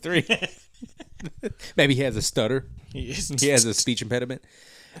 23. Maybe he has a stutter. He has a speech impediment.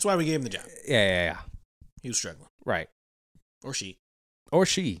 That's why we gave him the job. Yeah. He was struggling. Right. Or she.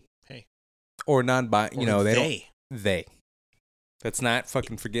 Hey. Or non-binary. They. Let's not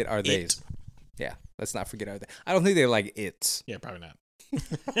fucking forget our theys. Yeah. Let's not forget our they. I don't think they're like it's. Yeah, probably not.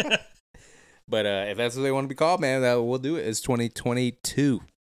 But if that's what they want to be called, man, we'll do it. It's 2022.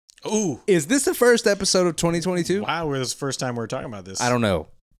 Ooh. Is this the first episode of 2022? Wow, this is the first time we're talking about this. I don't know.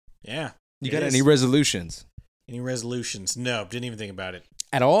 Yeah. You got any resolutions? Any resolutions? No, didn't even think about it.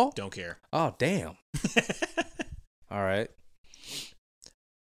 At all? Don't care. Oh, damn. All right.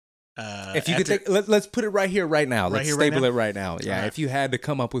 If you could take, let's put it right here, right now. Let's staple it right now. Yeah. Right. If you had to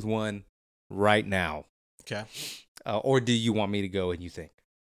come up with one right now. Okay. Or do you want me to go and you think?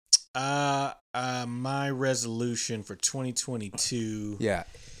 My resolution for 2022. Yeah.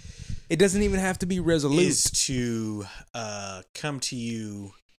 It doesn't even have to be resolute. Is to come to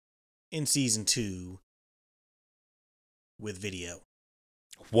you in season 2 with video.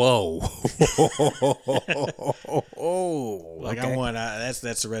 Whoa. Like okay. I want that's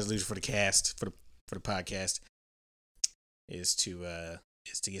the resolution for the cast, for the podcast is to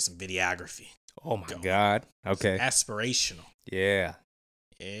get some videography. Oh my God. Okay. It's aspirational. Yeah.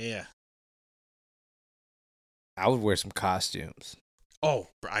 Yeah. I would wear some costumes. Oh,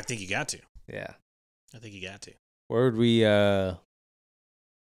 I think you got to. Yeah. I think you got to. Where would we I'm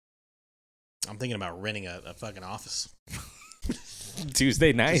thinking about renting a fucking office.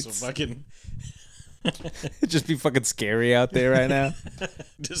 Tuesday nights. Just fucking just be fucking scary out there right now.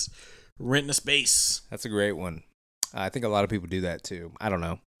 Just renting a space. That's a great one. I think a lot of people do that too. I don't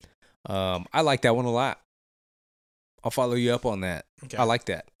know. I like that one a lot. I'll follow you up on that. Okay. I like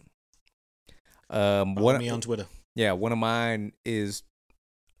that. Follow me on Twitter. Yeah, one of mine is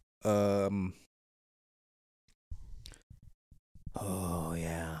oh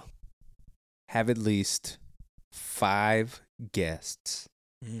yeah. Have at least 5 guests.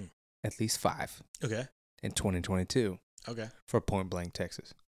 At least 5. Okay. In 2022. Okay. For Point Blank,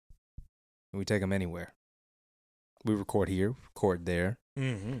 Texas. And we take them anywhere. We record here, record there,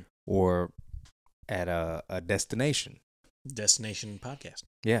 or at a destination. Destination podcast.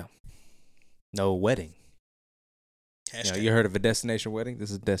 Yeah. No wedding. Hashtag. You heard of a destination wedding?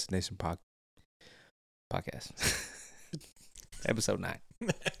 This is Destination Podcast. Episode 9.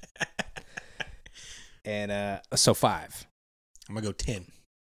 And so 5. I'm going to go 10.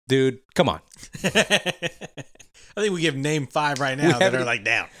 Dude, come on. I think we give name 5 right now that are like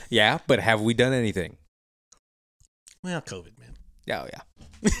down. Yeah, but have we done anything? Well, COVID, man. Oh, yeah.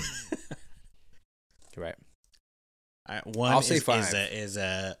 You're right. One I'll say 5. Is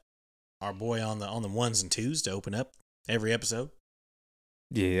our boy on the 1s and 2s to open up every episode.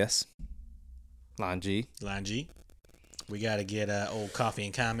 Yes. Lon G. We got to get old Coffee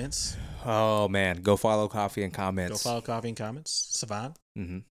and Comments. Oh, man. Go follow Coffee and Comments. Savon.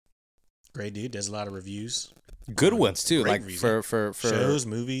 Mm-hmm. Great dude. Does a lot of reviews. Good ones, too. Like for shows,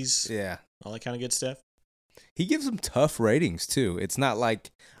 movies. Yeah. All that kind of good stuff. He gives them tough ratings, too. It's not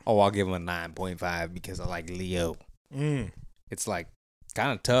like, I'll give him a 9.5 because I like Leo. It's like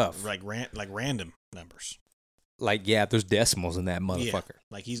kind of tough. Like random numbers. Like, yeah, there's decimals in that motherfucker. Yeah,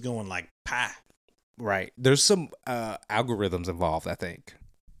 like he's going like pi. Right. There's some algorithms involved, I think.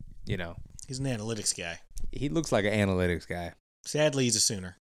 You know. He's an analytics guy. He looks like an analytics guy. Sadly, he's a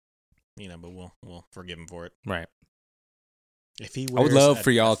Sooner. But we'll forgive him for it. Right. If he I would love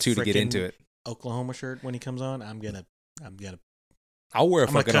for y'all two to get into it. Oklahoma shirt when he comes on, I'm gonna I'll wear a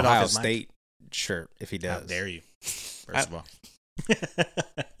fucking Ohio State shirt if he does. How dare you? First of all.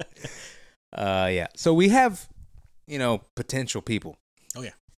 Yeah. So we have, potential people. Oh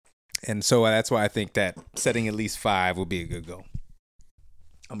yeah. And so that's why I think that setting at least 5 would be a good goal.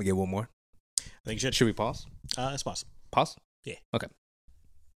 I'm gonna get one more. I think you should. Should we pause? It's possible. Pause? Yeah. Okay.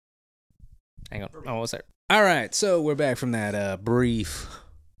 Hang on. Oh, what's that? All right. So we're back from that brief,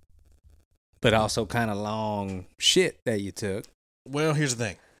 but also kind of long shit that you took. Well, here's the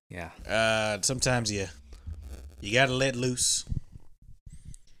thing. Yeah. Sometimes you gotta let loose,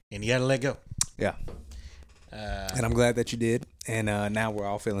 and you gotta let go. Yeah. And I'm glad that you did. And now we're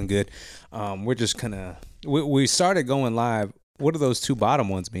all feeling good. We're just gonna. We started going live. What do those 2 bottom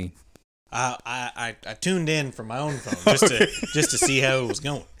ones mean? I tuned in from my own phone just to see how it was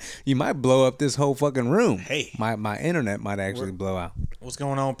going. You might blow up this whole fucking room. Hey, my internet might actually blow out. What's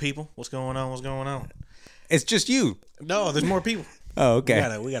going on, people? What's going on? It's just you. No, there's more people. Oh,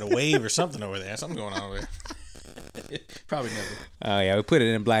 okay. We got a wave or something over there. Something going on over there. Probably never. Oh yeah, we put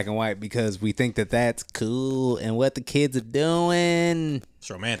it in black and white because we think that that's cool and what the kids are doing. It's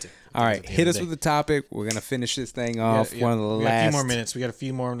romantic. All right, hit us with the topic. We're gonna finish this thing off. One of the last. We got a few more minutes. We got a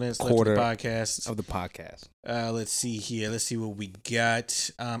few more minutes left of the podcast. Let's see here. Let's see what we got.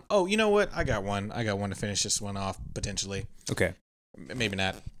 Oh, you know what? I got one to finish this one off potentially. Okay. Maybe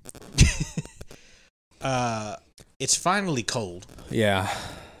not. It's finally cold. Yeah.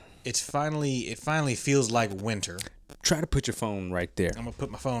 It finally feels like winter. Try to put your phone right there. I'm gonna put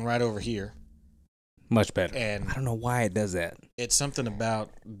my phone right over here. Much better. And I don't know why it does that. It's something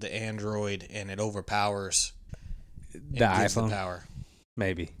about the Android, and it overpowers the iPhone. The power.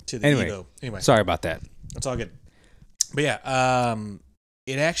 Maybe. To the ego. Anyway. Sorry about that. It's all good. But yeah,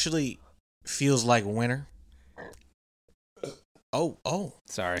 it actually feels like winter. Oh.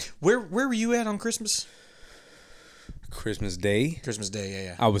 Sorry. Where were you at on Christmas? Christmas Day. Christmas Day,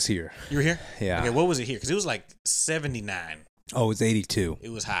 yeah. I was here. You were here? Yeah. Okay, what was it here? Because it was like 79. Oh, it was 82. It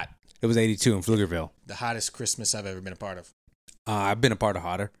was hot. It was 82 in Pflugerville. The hottest Christmas I've ever been a part of. I've been a part of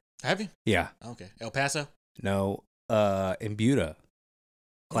hotter. Have you? Yeah. Okay. El Paso? No, in Buda.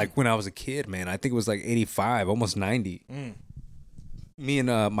 Like when I was a kid, man, I think it was like 85, almost 90. Me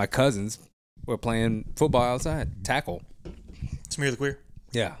and my cousins were playing football outside, tackle. Smear the Queer?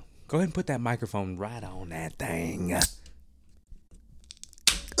 Yeah. Go ahead and put that microphone right on that thing.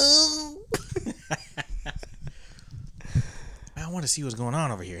 I want to see what's going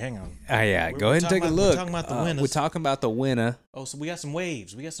on over here. Hang on. Yeah, go ahead and take a look. We're talking about the winners. We're talking about the winner. Oh, so we got some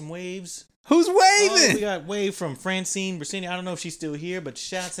waves. Who's waving? Oh, we got wave from Francine Brasini. I don't know if she's still here, but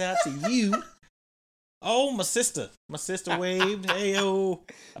shouts out to you. Oh, my sister. My sister waved. Hey, yo.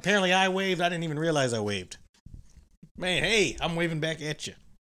 Apparently I waved. I didn't even realize I waved. Man, hey, I'm waving back at you.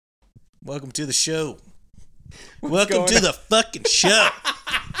 Welcome to the show. Welcome to the fucking show.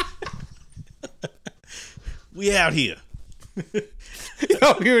 We out here.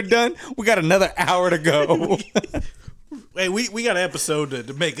 Yo, you're done? We got another hour to go. Hey, we got an episode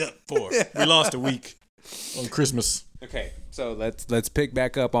to make up for. We lost a week on Christmas. Okay, so let's pick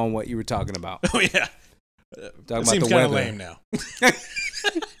back up on what you were talking about. Oh, yeah. Talking it seems kind of lame now.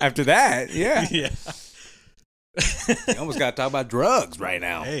 After that, yeah. Yeah. You almost got to talk about drugs right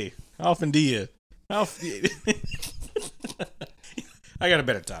now. Hey, how often do you? I got a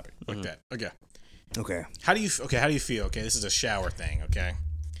better topic. Like that. Okay. How do you feel? Okay, this is a shower thing. Okay.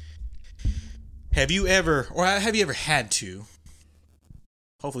 Have you ever had to?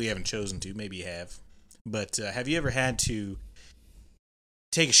 Hopefully, you haven't chosen to. Maybe you have. But have you ever had to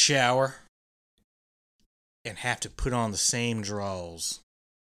take a shower and have to put on the same drawers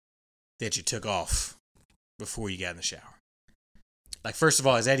that you took off before you got in the shower? Like, first of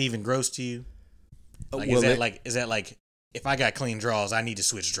all, is that even gross to you? Like, is that like if I got clean drawers, I need to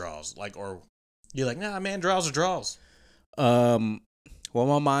switch drawers? Like, or you're like, nah, man, drawers are drawers. Well,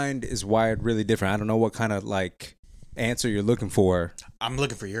 my mind is wired really different. I don't know what kind of like answer you're looking for. I'm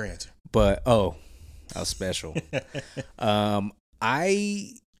looking for your answer. But how special.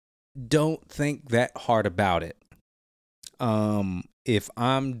 I don't think that hard about it. If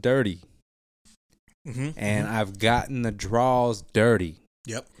I'm dirty and I've gotten the drawers dirty,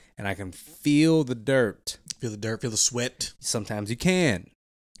 yep, and I can feel the dirt, feel the sweat. Sometimes you can,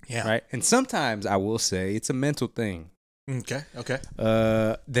 yeah, right. And sometimes I will say it's a mental thing. Okay.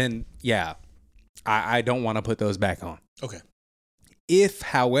 Then yeah, I don't want to put those back on. Okay. If,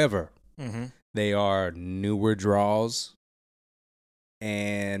 however, they are newer drawers,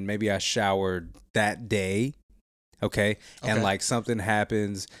 and maybe I showered that day, okay, and like something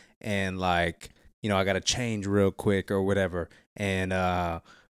happens, and like, you know, I got to change real quick or whatever, and I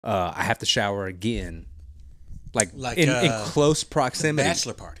have to shower again, like in close proximity.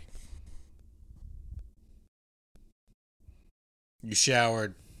 Bachelor party. You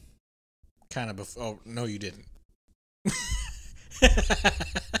showered kind of before. Oh, no, you didn't.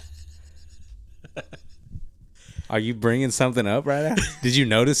 Are you bringing something up right now? Did you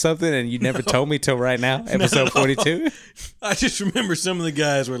notice something and you never told me till right now? Episode 42? I just remember some of the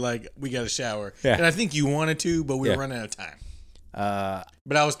guys were like, we got to shower. Yeah. And I think you wanted to, but we were running out of time.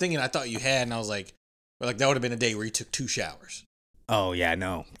 But I was thinking, I thought you had, and I was like, that would have been a day where you took 2 showers. Oh, yeah,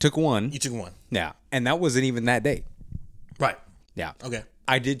 no. Took one. You took one. Yeah. And that wasn't even that day. Right. Yeah. Okay.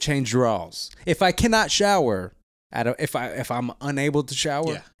 I did change drawers. If I cannot shower, if I'm unable to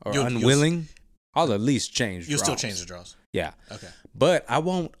shower or unwilling, I'll at least change drawers. You'll still change the drawers. Yeah. Okay. But I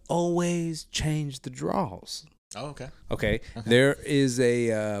won't always change the drawers. Oh, okay. Okay. There is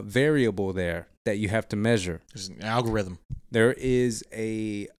a variable there that you have to measure. There's an algorithm. There is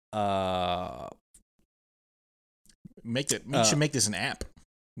a you should make this an app.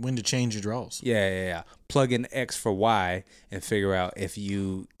 When to change your drawers. Yeah. Plug in X for Y and figure out if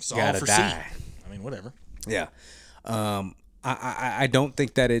you gotta die. I mean, whatever. Yeah. I don't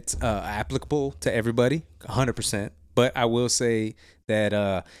think that it's applicable to everybody 100%, but I will say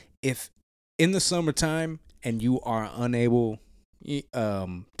that if in the summertime and you are unable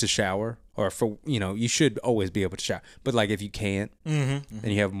to shower, or you should always be able to shower, but like if you can't and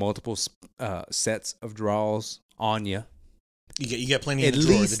you have multiple sets of drawers on you, you got plenty in the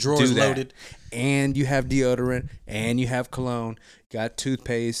drawer. The drawer is loaded, and you have deodorant, and you have cologne, got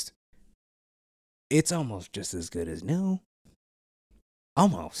toothpaste. It's almost just as good as new.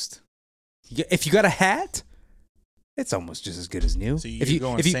 Almost. If you got a hat, it's almost just as good as new. So you're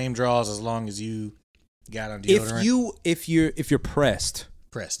going same drawers as long as you Got on deodorant. If you're pressed,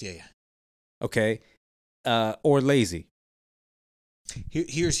 yeah. Okay, or lazy.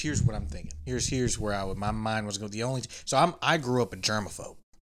 Here's what I'm thinking. Here's where my mind was going. I grew up a germaphobe.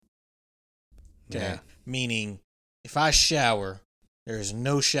 Okay, yeah. Meaning if I shower, there is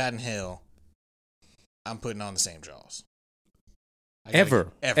no shot in hell I'm putting on the same drawers. Ever.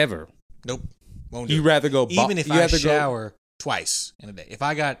 Nope. Won't do you rather go even if I shower twice in a day. If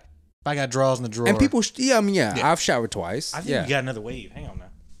I got drawers in the drawer. And people, I've showered twice. I think we got another wave. Hang on now.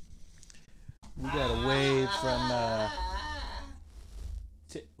 We got a wave from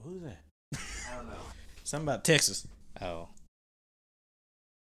who's that? I don't know. Something about Texas. Oh.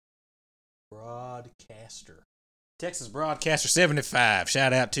 Broadcaster. Texas Broadcaster 75.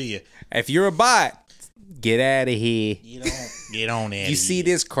 Shout out to you. If you're a bot, get out of here. Get on it. You see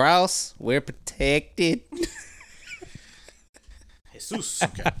this cross? We're protected. Jesus.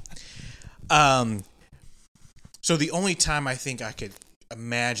 Okay. So the only time I think I could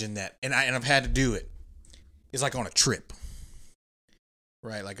imagine that, and I've had to do it, is like on a trip.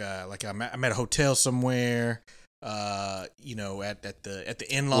 Right, I'm at a hotel somewhere, at the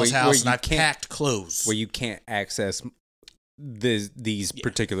in-laws' house, and I packed clothes where you can't access these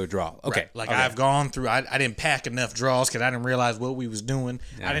particular drawers. Okay, right. I've gone through. I didn't pack enough drawers because I didn't realize what we was doing.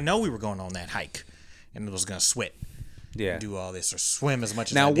 Yeah. I didn't know we were going on that hike, and it was gonna sweat. Yeah, do all this or swim as much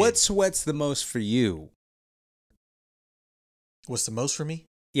as now. I did. What sweats the most for you? What's the most for me?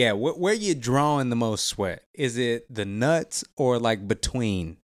 Yeah, where you drawing the most sweat? Is it the nuts or like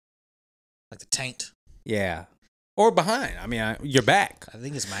between? Like the taint? Yeah. Or behind. I mean, your back. I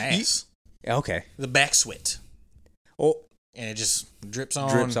think it's my ass. Okay. The back sweat. Oh. And it just drips on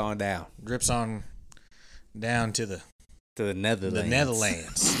down. Drips on down to the Netherlands. The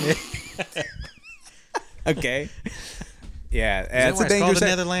Netherlands. Okay. Yeah, that's a dangerous. The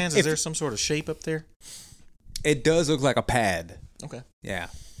Netherlands. Is there some sort of shape up there? It does look like a pad. Okay. Yeah.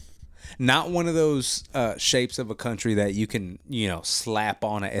 Not one of those shapes of a country that you can, slap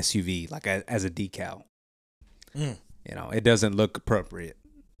on an SUV like as a decal. Mm. It doesn't look appropriate.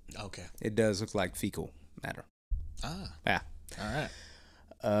 Okay. It does look like fecal matter. Ah. Yeah. All right.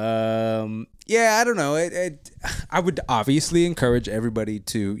 Yeah, I don't know. I would obviously encourage everybody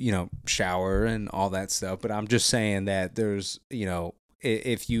to, shower and all that stuff, but I'm just saying that there's,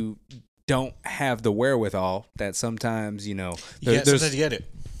 if you don't have the wherewithal, that sometimes, sometimes you get it.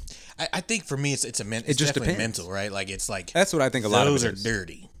 I think for me, it's definitely mental, right? Like it's like that's what I think. A lot of those are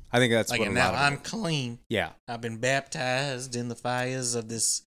dirty. I think that's like, what and a lot now of I'm clean. Yeah, I've been baptized in the fires of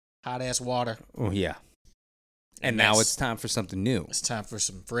this hot ass water. Oh yeah, and now it's time for something new. It's time for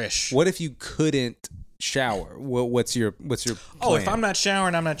some fresh. What if you couldn't shower? What's your plan? Oh, if I'm not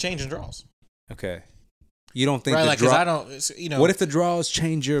showering, I'm not changing drawers. Okay. You don't think right? Like, because I don't. What if the draws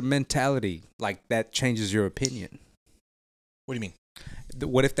change your mentality? Like that changes your opinion. What do you mean?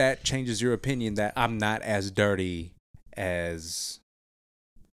 What if that changes your opinion that I'm not as dirty as,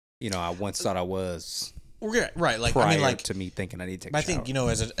 I once thought I was? Right. Like prior I mean, like to me thinking I need to take a shower. I think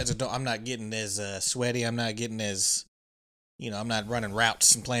as a I'm not getting as sweaty. I'm not getting as, I'm not running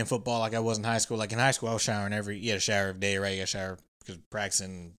routes and playing football like I was in high school. Like in high school, I was showering you had to shower every day, right? You got to shower because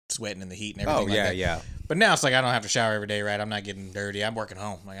practicing, sweating in the heat and everything. Oh yeah, like that. yeah. But now it's like I don't have to shower every day, right? I'm not getting dirty. I'm working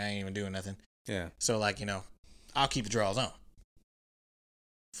home. Like I ain't even doing nothing. Yeah. So like I'll keep the drawers on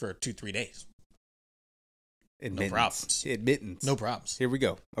for 2-3 days. No problems. Admittance. No problems. Here we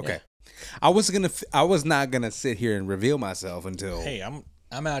go. Okay. Yeah. I was not gonna sit here and reveal myself until. Hey,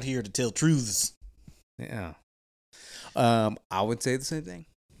 I'm out here to tell truths. Yeah. I would say the same thing.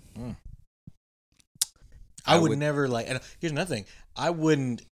 Mm. I would never and here's another thing. I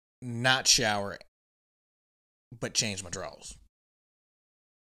wouldn't not shower, but change my drawers.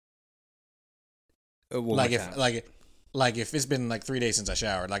 Like if it's been like 3 days since I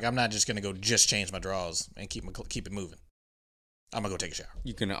showered, like I'm not just gonna go just change my drawers and keep it moving. I'm gonna go take a shower.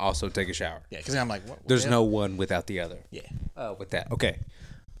 You can also take a shower. Yeah, because I'm like, what there's no one without the other. Yeah. With that, okay.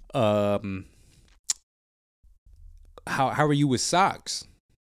 How are you with socks?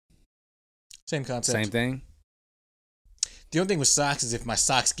 Same concept. Same thing. The only thing with socks is if my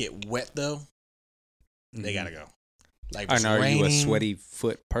socks get wet though, they gotta go. Like if it's are raining, you a sweaty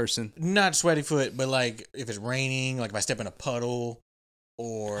foot person? Not sweaty foot, but like if it's raining, like if I step in a puddle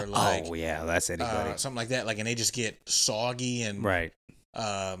or like that's anybody. something like that, like and they just get soggy and right.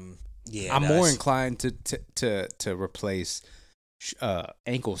 Yeah, I'm more inclined to replace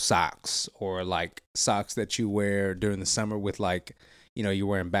ankle socks or like socks that you wear during the summer with like you're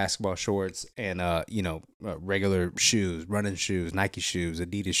wearing basketball shorts and regular shoes, running shoes, Nike shoes,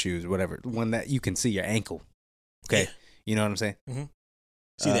 Adidas shoes, whatever, one that you can see your ankle. Okay. Yeah. You know what I'm saying? Mm-hmm.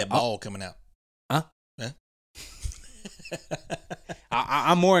 See that ball coming out. Huh?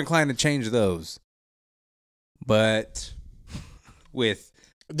 I'm more inclined to change those. But with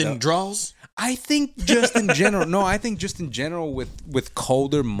draws? I think just in general. No, I think just in general with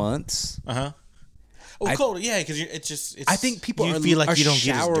colder months. Uh-huh. Oh, colder, yeah, because it's. I think people you feel like you don't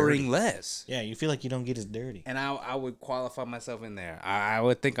showering get less. Yeah, you feel like you don't get as dirty. And I would qualify myself in there. I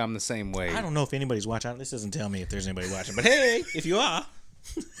would think I'm the same way. I don't know if anybody's watching. This doesn't tell me if there's anybody watching. But hey, if you are.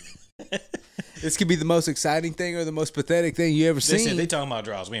 This could be the most exciting thing or the most pathetic thing you ever seen. They talking about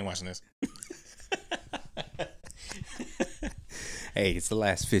draws. We ain't watching this. Hey, it's the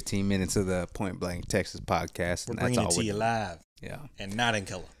last 15 minutes of the Point Blank Texas podcast. We're bringing it to you live. Yeah. And not in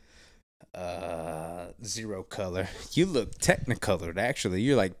color. Zero color. You look technicolored, actually.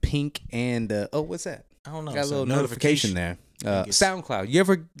 You're like pink and, what's that? I don't know. Got a little notification there. SoundCloud. You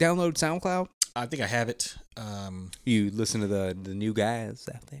ever download SoundCloud? I think I have it. You listen to the new guys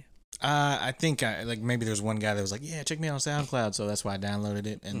out there? I think maybe there's one guy that was like, yeah, check me out on SoundCloud. So that's why I downloaded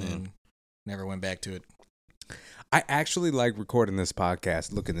it and then never went back to it. I actually like recording this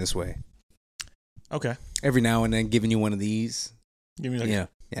podcast looking this way. Okay. Every now and then giving you one of these. Give me like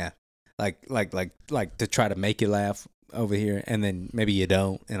yeah. Like to try to make you laugh over here, and then maybe you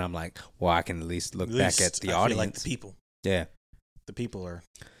don't, and I'm like, well, I can at least look back at the audience. Feel like the people. Yeah. The people are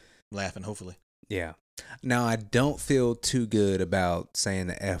laughing, hopefully. Yeah. Now, I don't feel too good about saying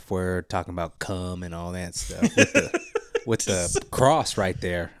the F word, talking about cum and all that stuff with the cross right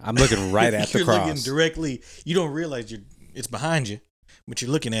there. I'm looking right at the cross. You're looking directly. You don't realize it's behind you, but you're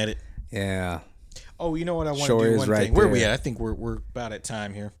looking at it. Yeah. Oh, you know what I want to do? One right thing. Where are we at? I think we're about at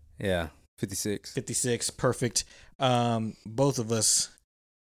time here. Yeah. 56. 56. Perfect. Both of us.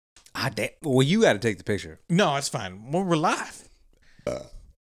 Well, you got to take the picture. No, it's fine. Well, we're live.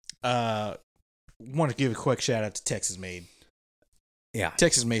 Want to give a quick shout out to Texas Made. Yeah,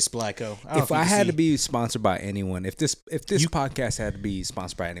 Texas Made Splico. If I had to be sponsored by anyone, if this podcast had to be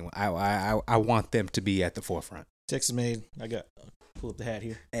sponsored by anyone, I want them to be at the forefront. Texas Made. I got pull up the hat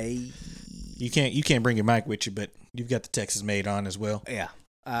here. Hey, you can't bring your mic with you, but you've got the Texas Made on as well. Yeah.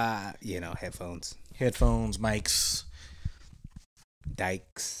 Headphones, mics,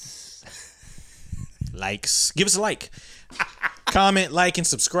 dikes, likes. Give us a like. Comment, like, and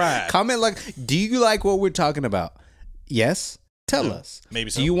subscribe. Do you like what we're talking about? Yes. Tell us. Maybe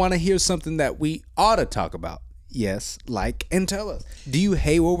so. Do you want to hear something that we ought to talk about? Yes. Like and tell us. Do you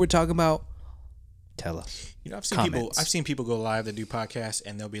hate what we're talking about? Tell us. I've seen people go live that do podcasts,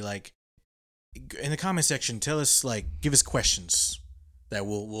 and they'll be like, in the comment section, tell us, like, give us questions that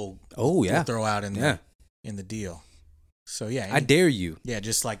we'll throw out in the deal. So yeah, I dare you. Yeah,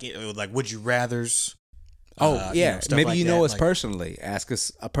 just like would you rather's. Maybe you know us personally. Ask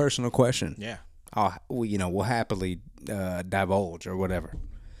us a personal question. Yeah. We'll happily divulge or whatever.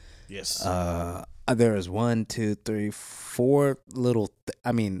 Yes. There is 1, 2, 3, 4 little.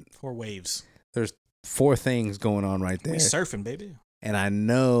 4 waves. There's 4 things going on right there. We surfing, baby. And I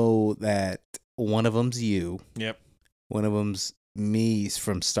know that one of them's you. Yep. One of them's me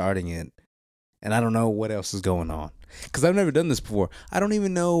from starting it. And I don't know what else is going on. Because I've never done this before. I don't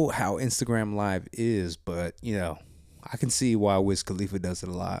even know how Instagram Live is, but, I can see why Wiz Khalifa does it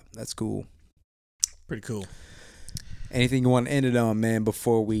a lot. That's cool. Pretty cool. Anything you want to end it on, man,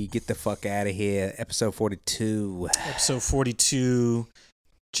 before we get the fuck out of here? Episode 42. Episode 42.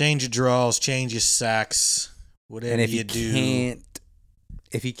 Change your draws, change your socks, whatever you do.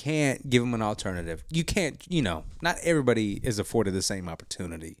 If you can't, give them an alternative. You can't, not everybody is afforded the same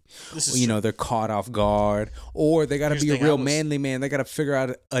opportunity. They're caught off guard, or they got to be a real manly man. They got to figure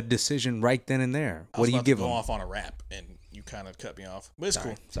out a decision right then and there. What do you give them? I was about to go off on a rap, and you kind of cut me off. But it's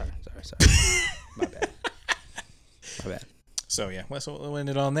cool. Sorry. My bad. So, yeah, we'll end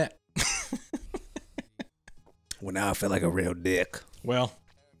it on that. Well, now I feel like a real dick. Well,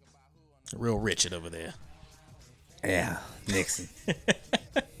 a real Richard over there. Yeah, Nixon.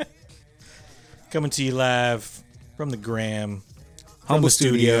 Coming to you live from the Gram. Humble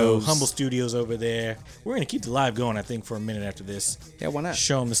Studios over there. We're going to keep the live going, I think, for a minute after this. Yeah, why not?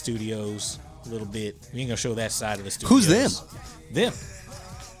 Show them the studios a little bit. We ain't going to show that side of the studios. Who's them? Them.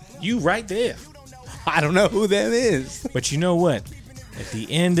 You right there. I don't know who them is. But you know what? At the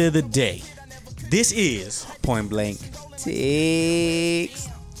end of the day, this is Point Blank Ticks.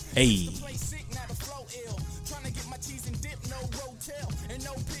 Hey.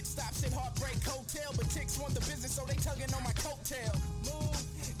 But chicks want the business, so they tugging on my coattail. Move,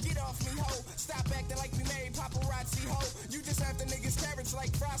 get off me, ho. Stop acting like we married paparazzi ho. You just have the niggas carrots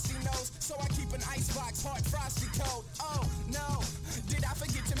like Frosty knows. So I keep an icebox, hard frosty cold. Oh no, did I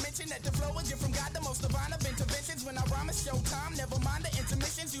forget to mention that the flow is gift from God, the most divine of interventions. When I rhyme it's showtime, never mind the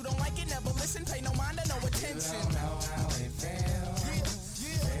intermissions. You don't like it, never listen, pay no mind or no attention. You don't know how it feels.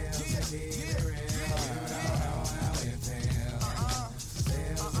 Feels to keep it real. You don't know how it feels.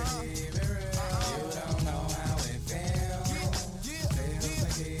 Feels to keep it real. You don't know how it feels. Feels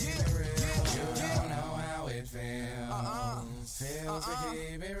to keep it real. You don't know how it feels. Feels to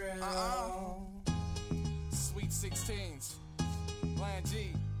keep it real. Sweet 16s, Plan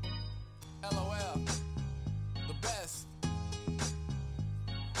G, LOL.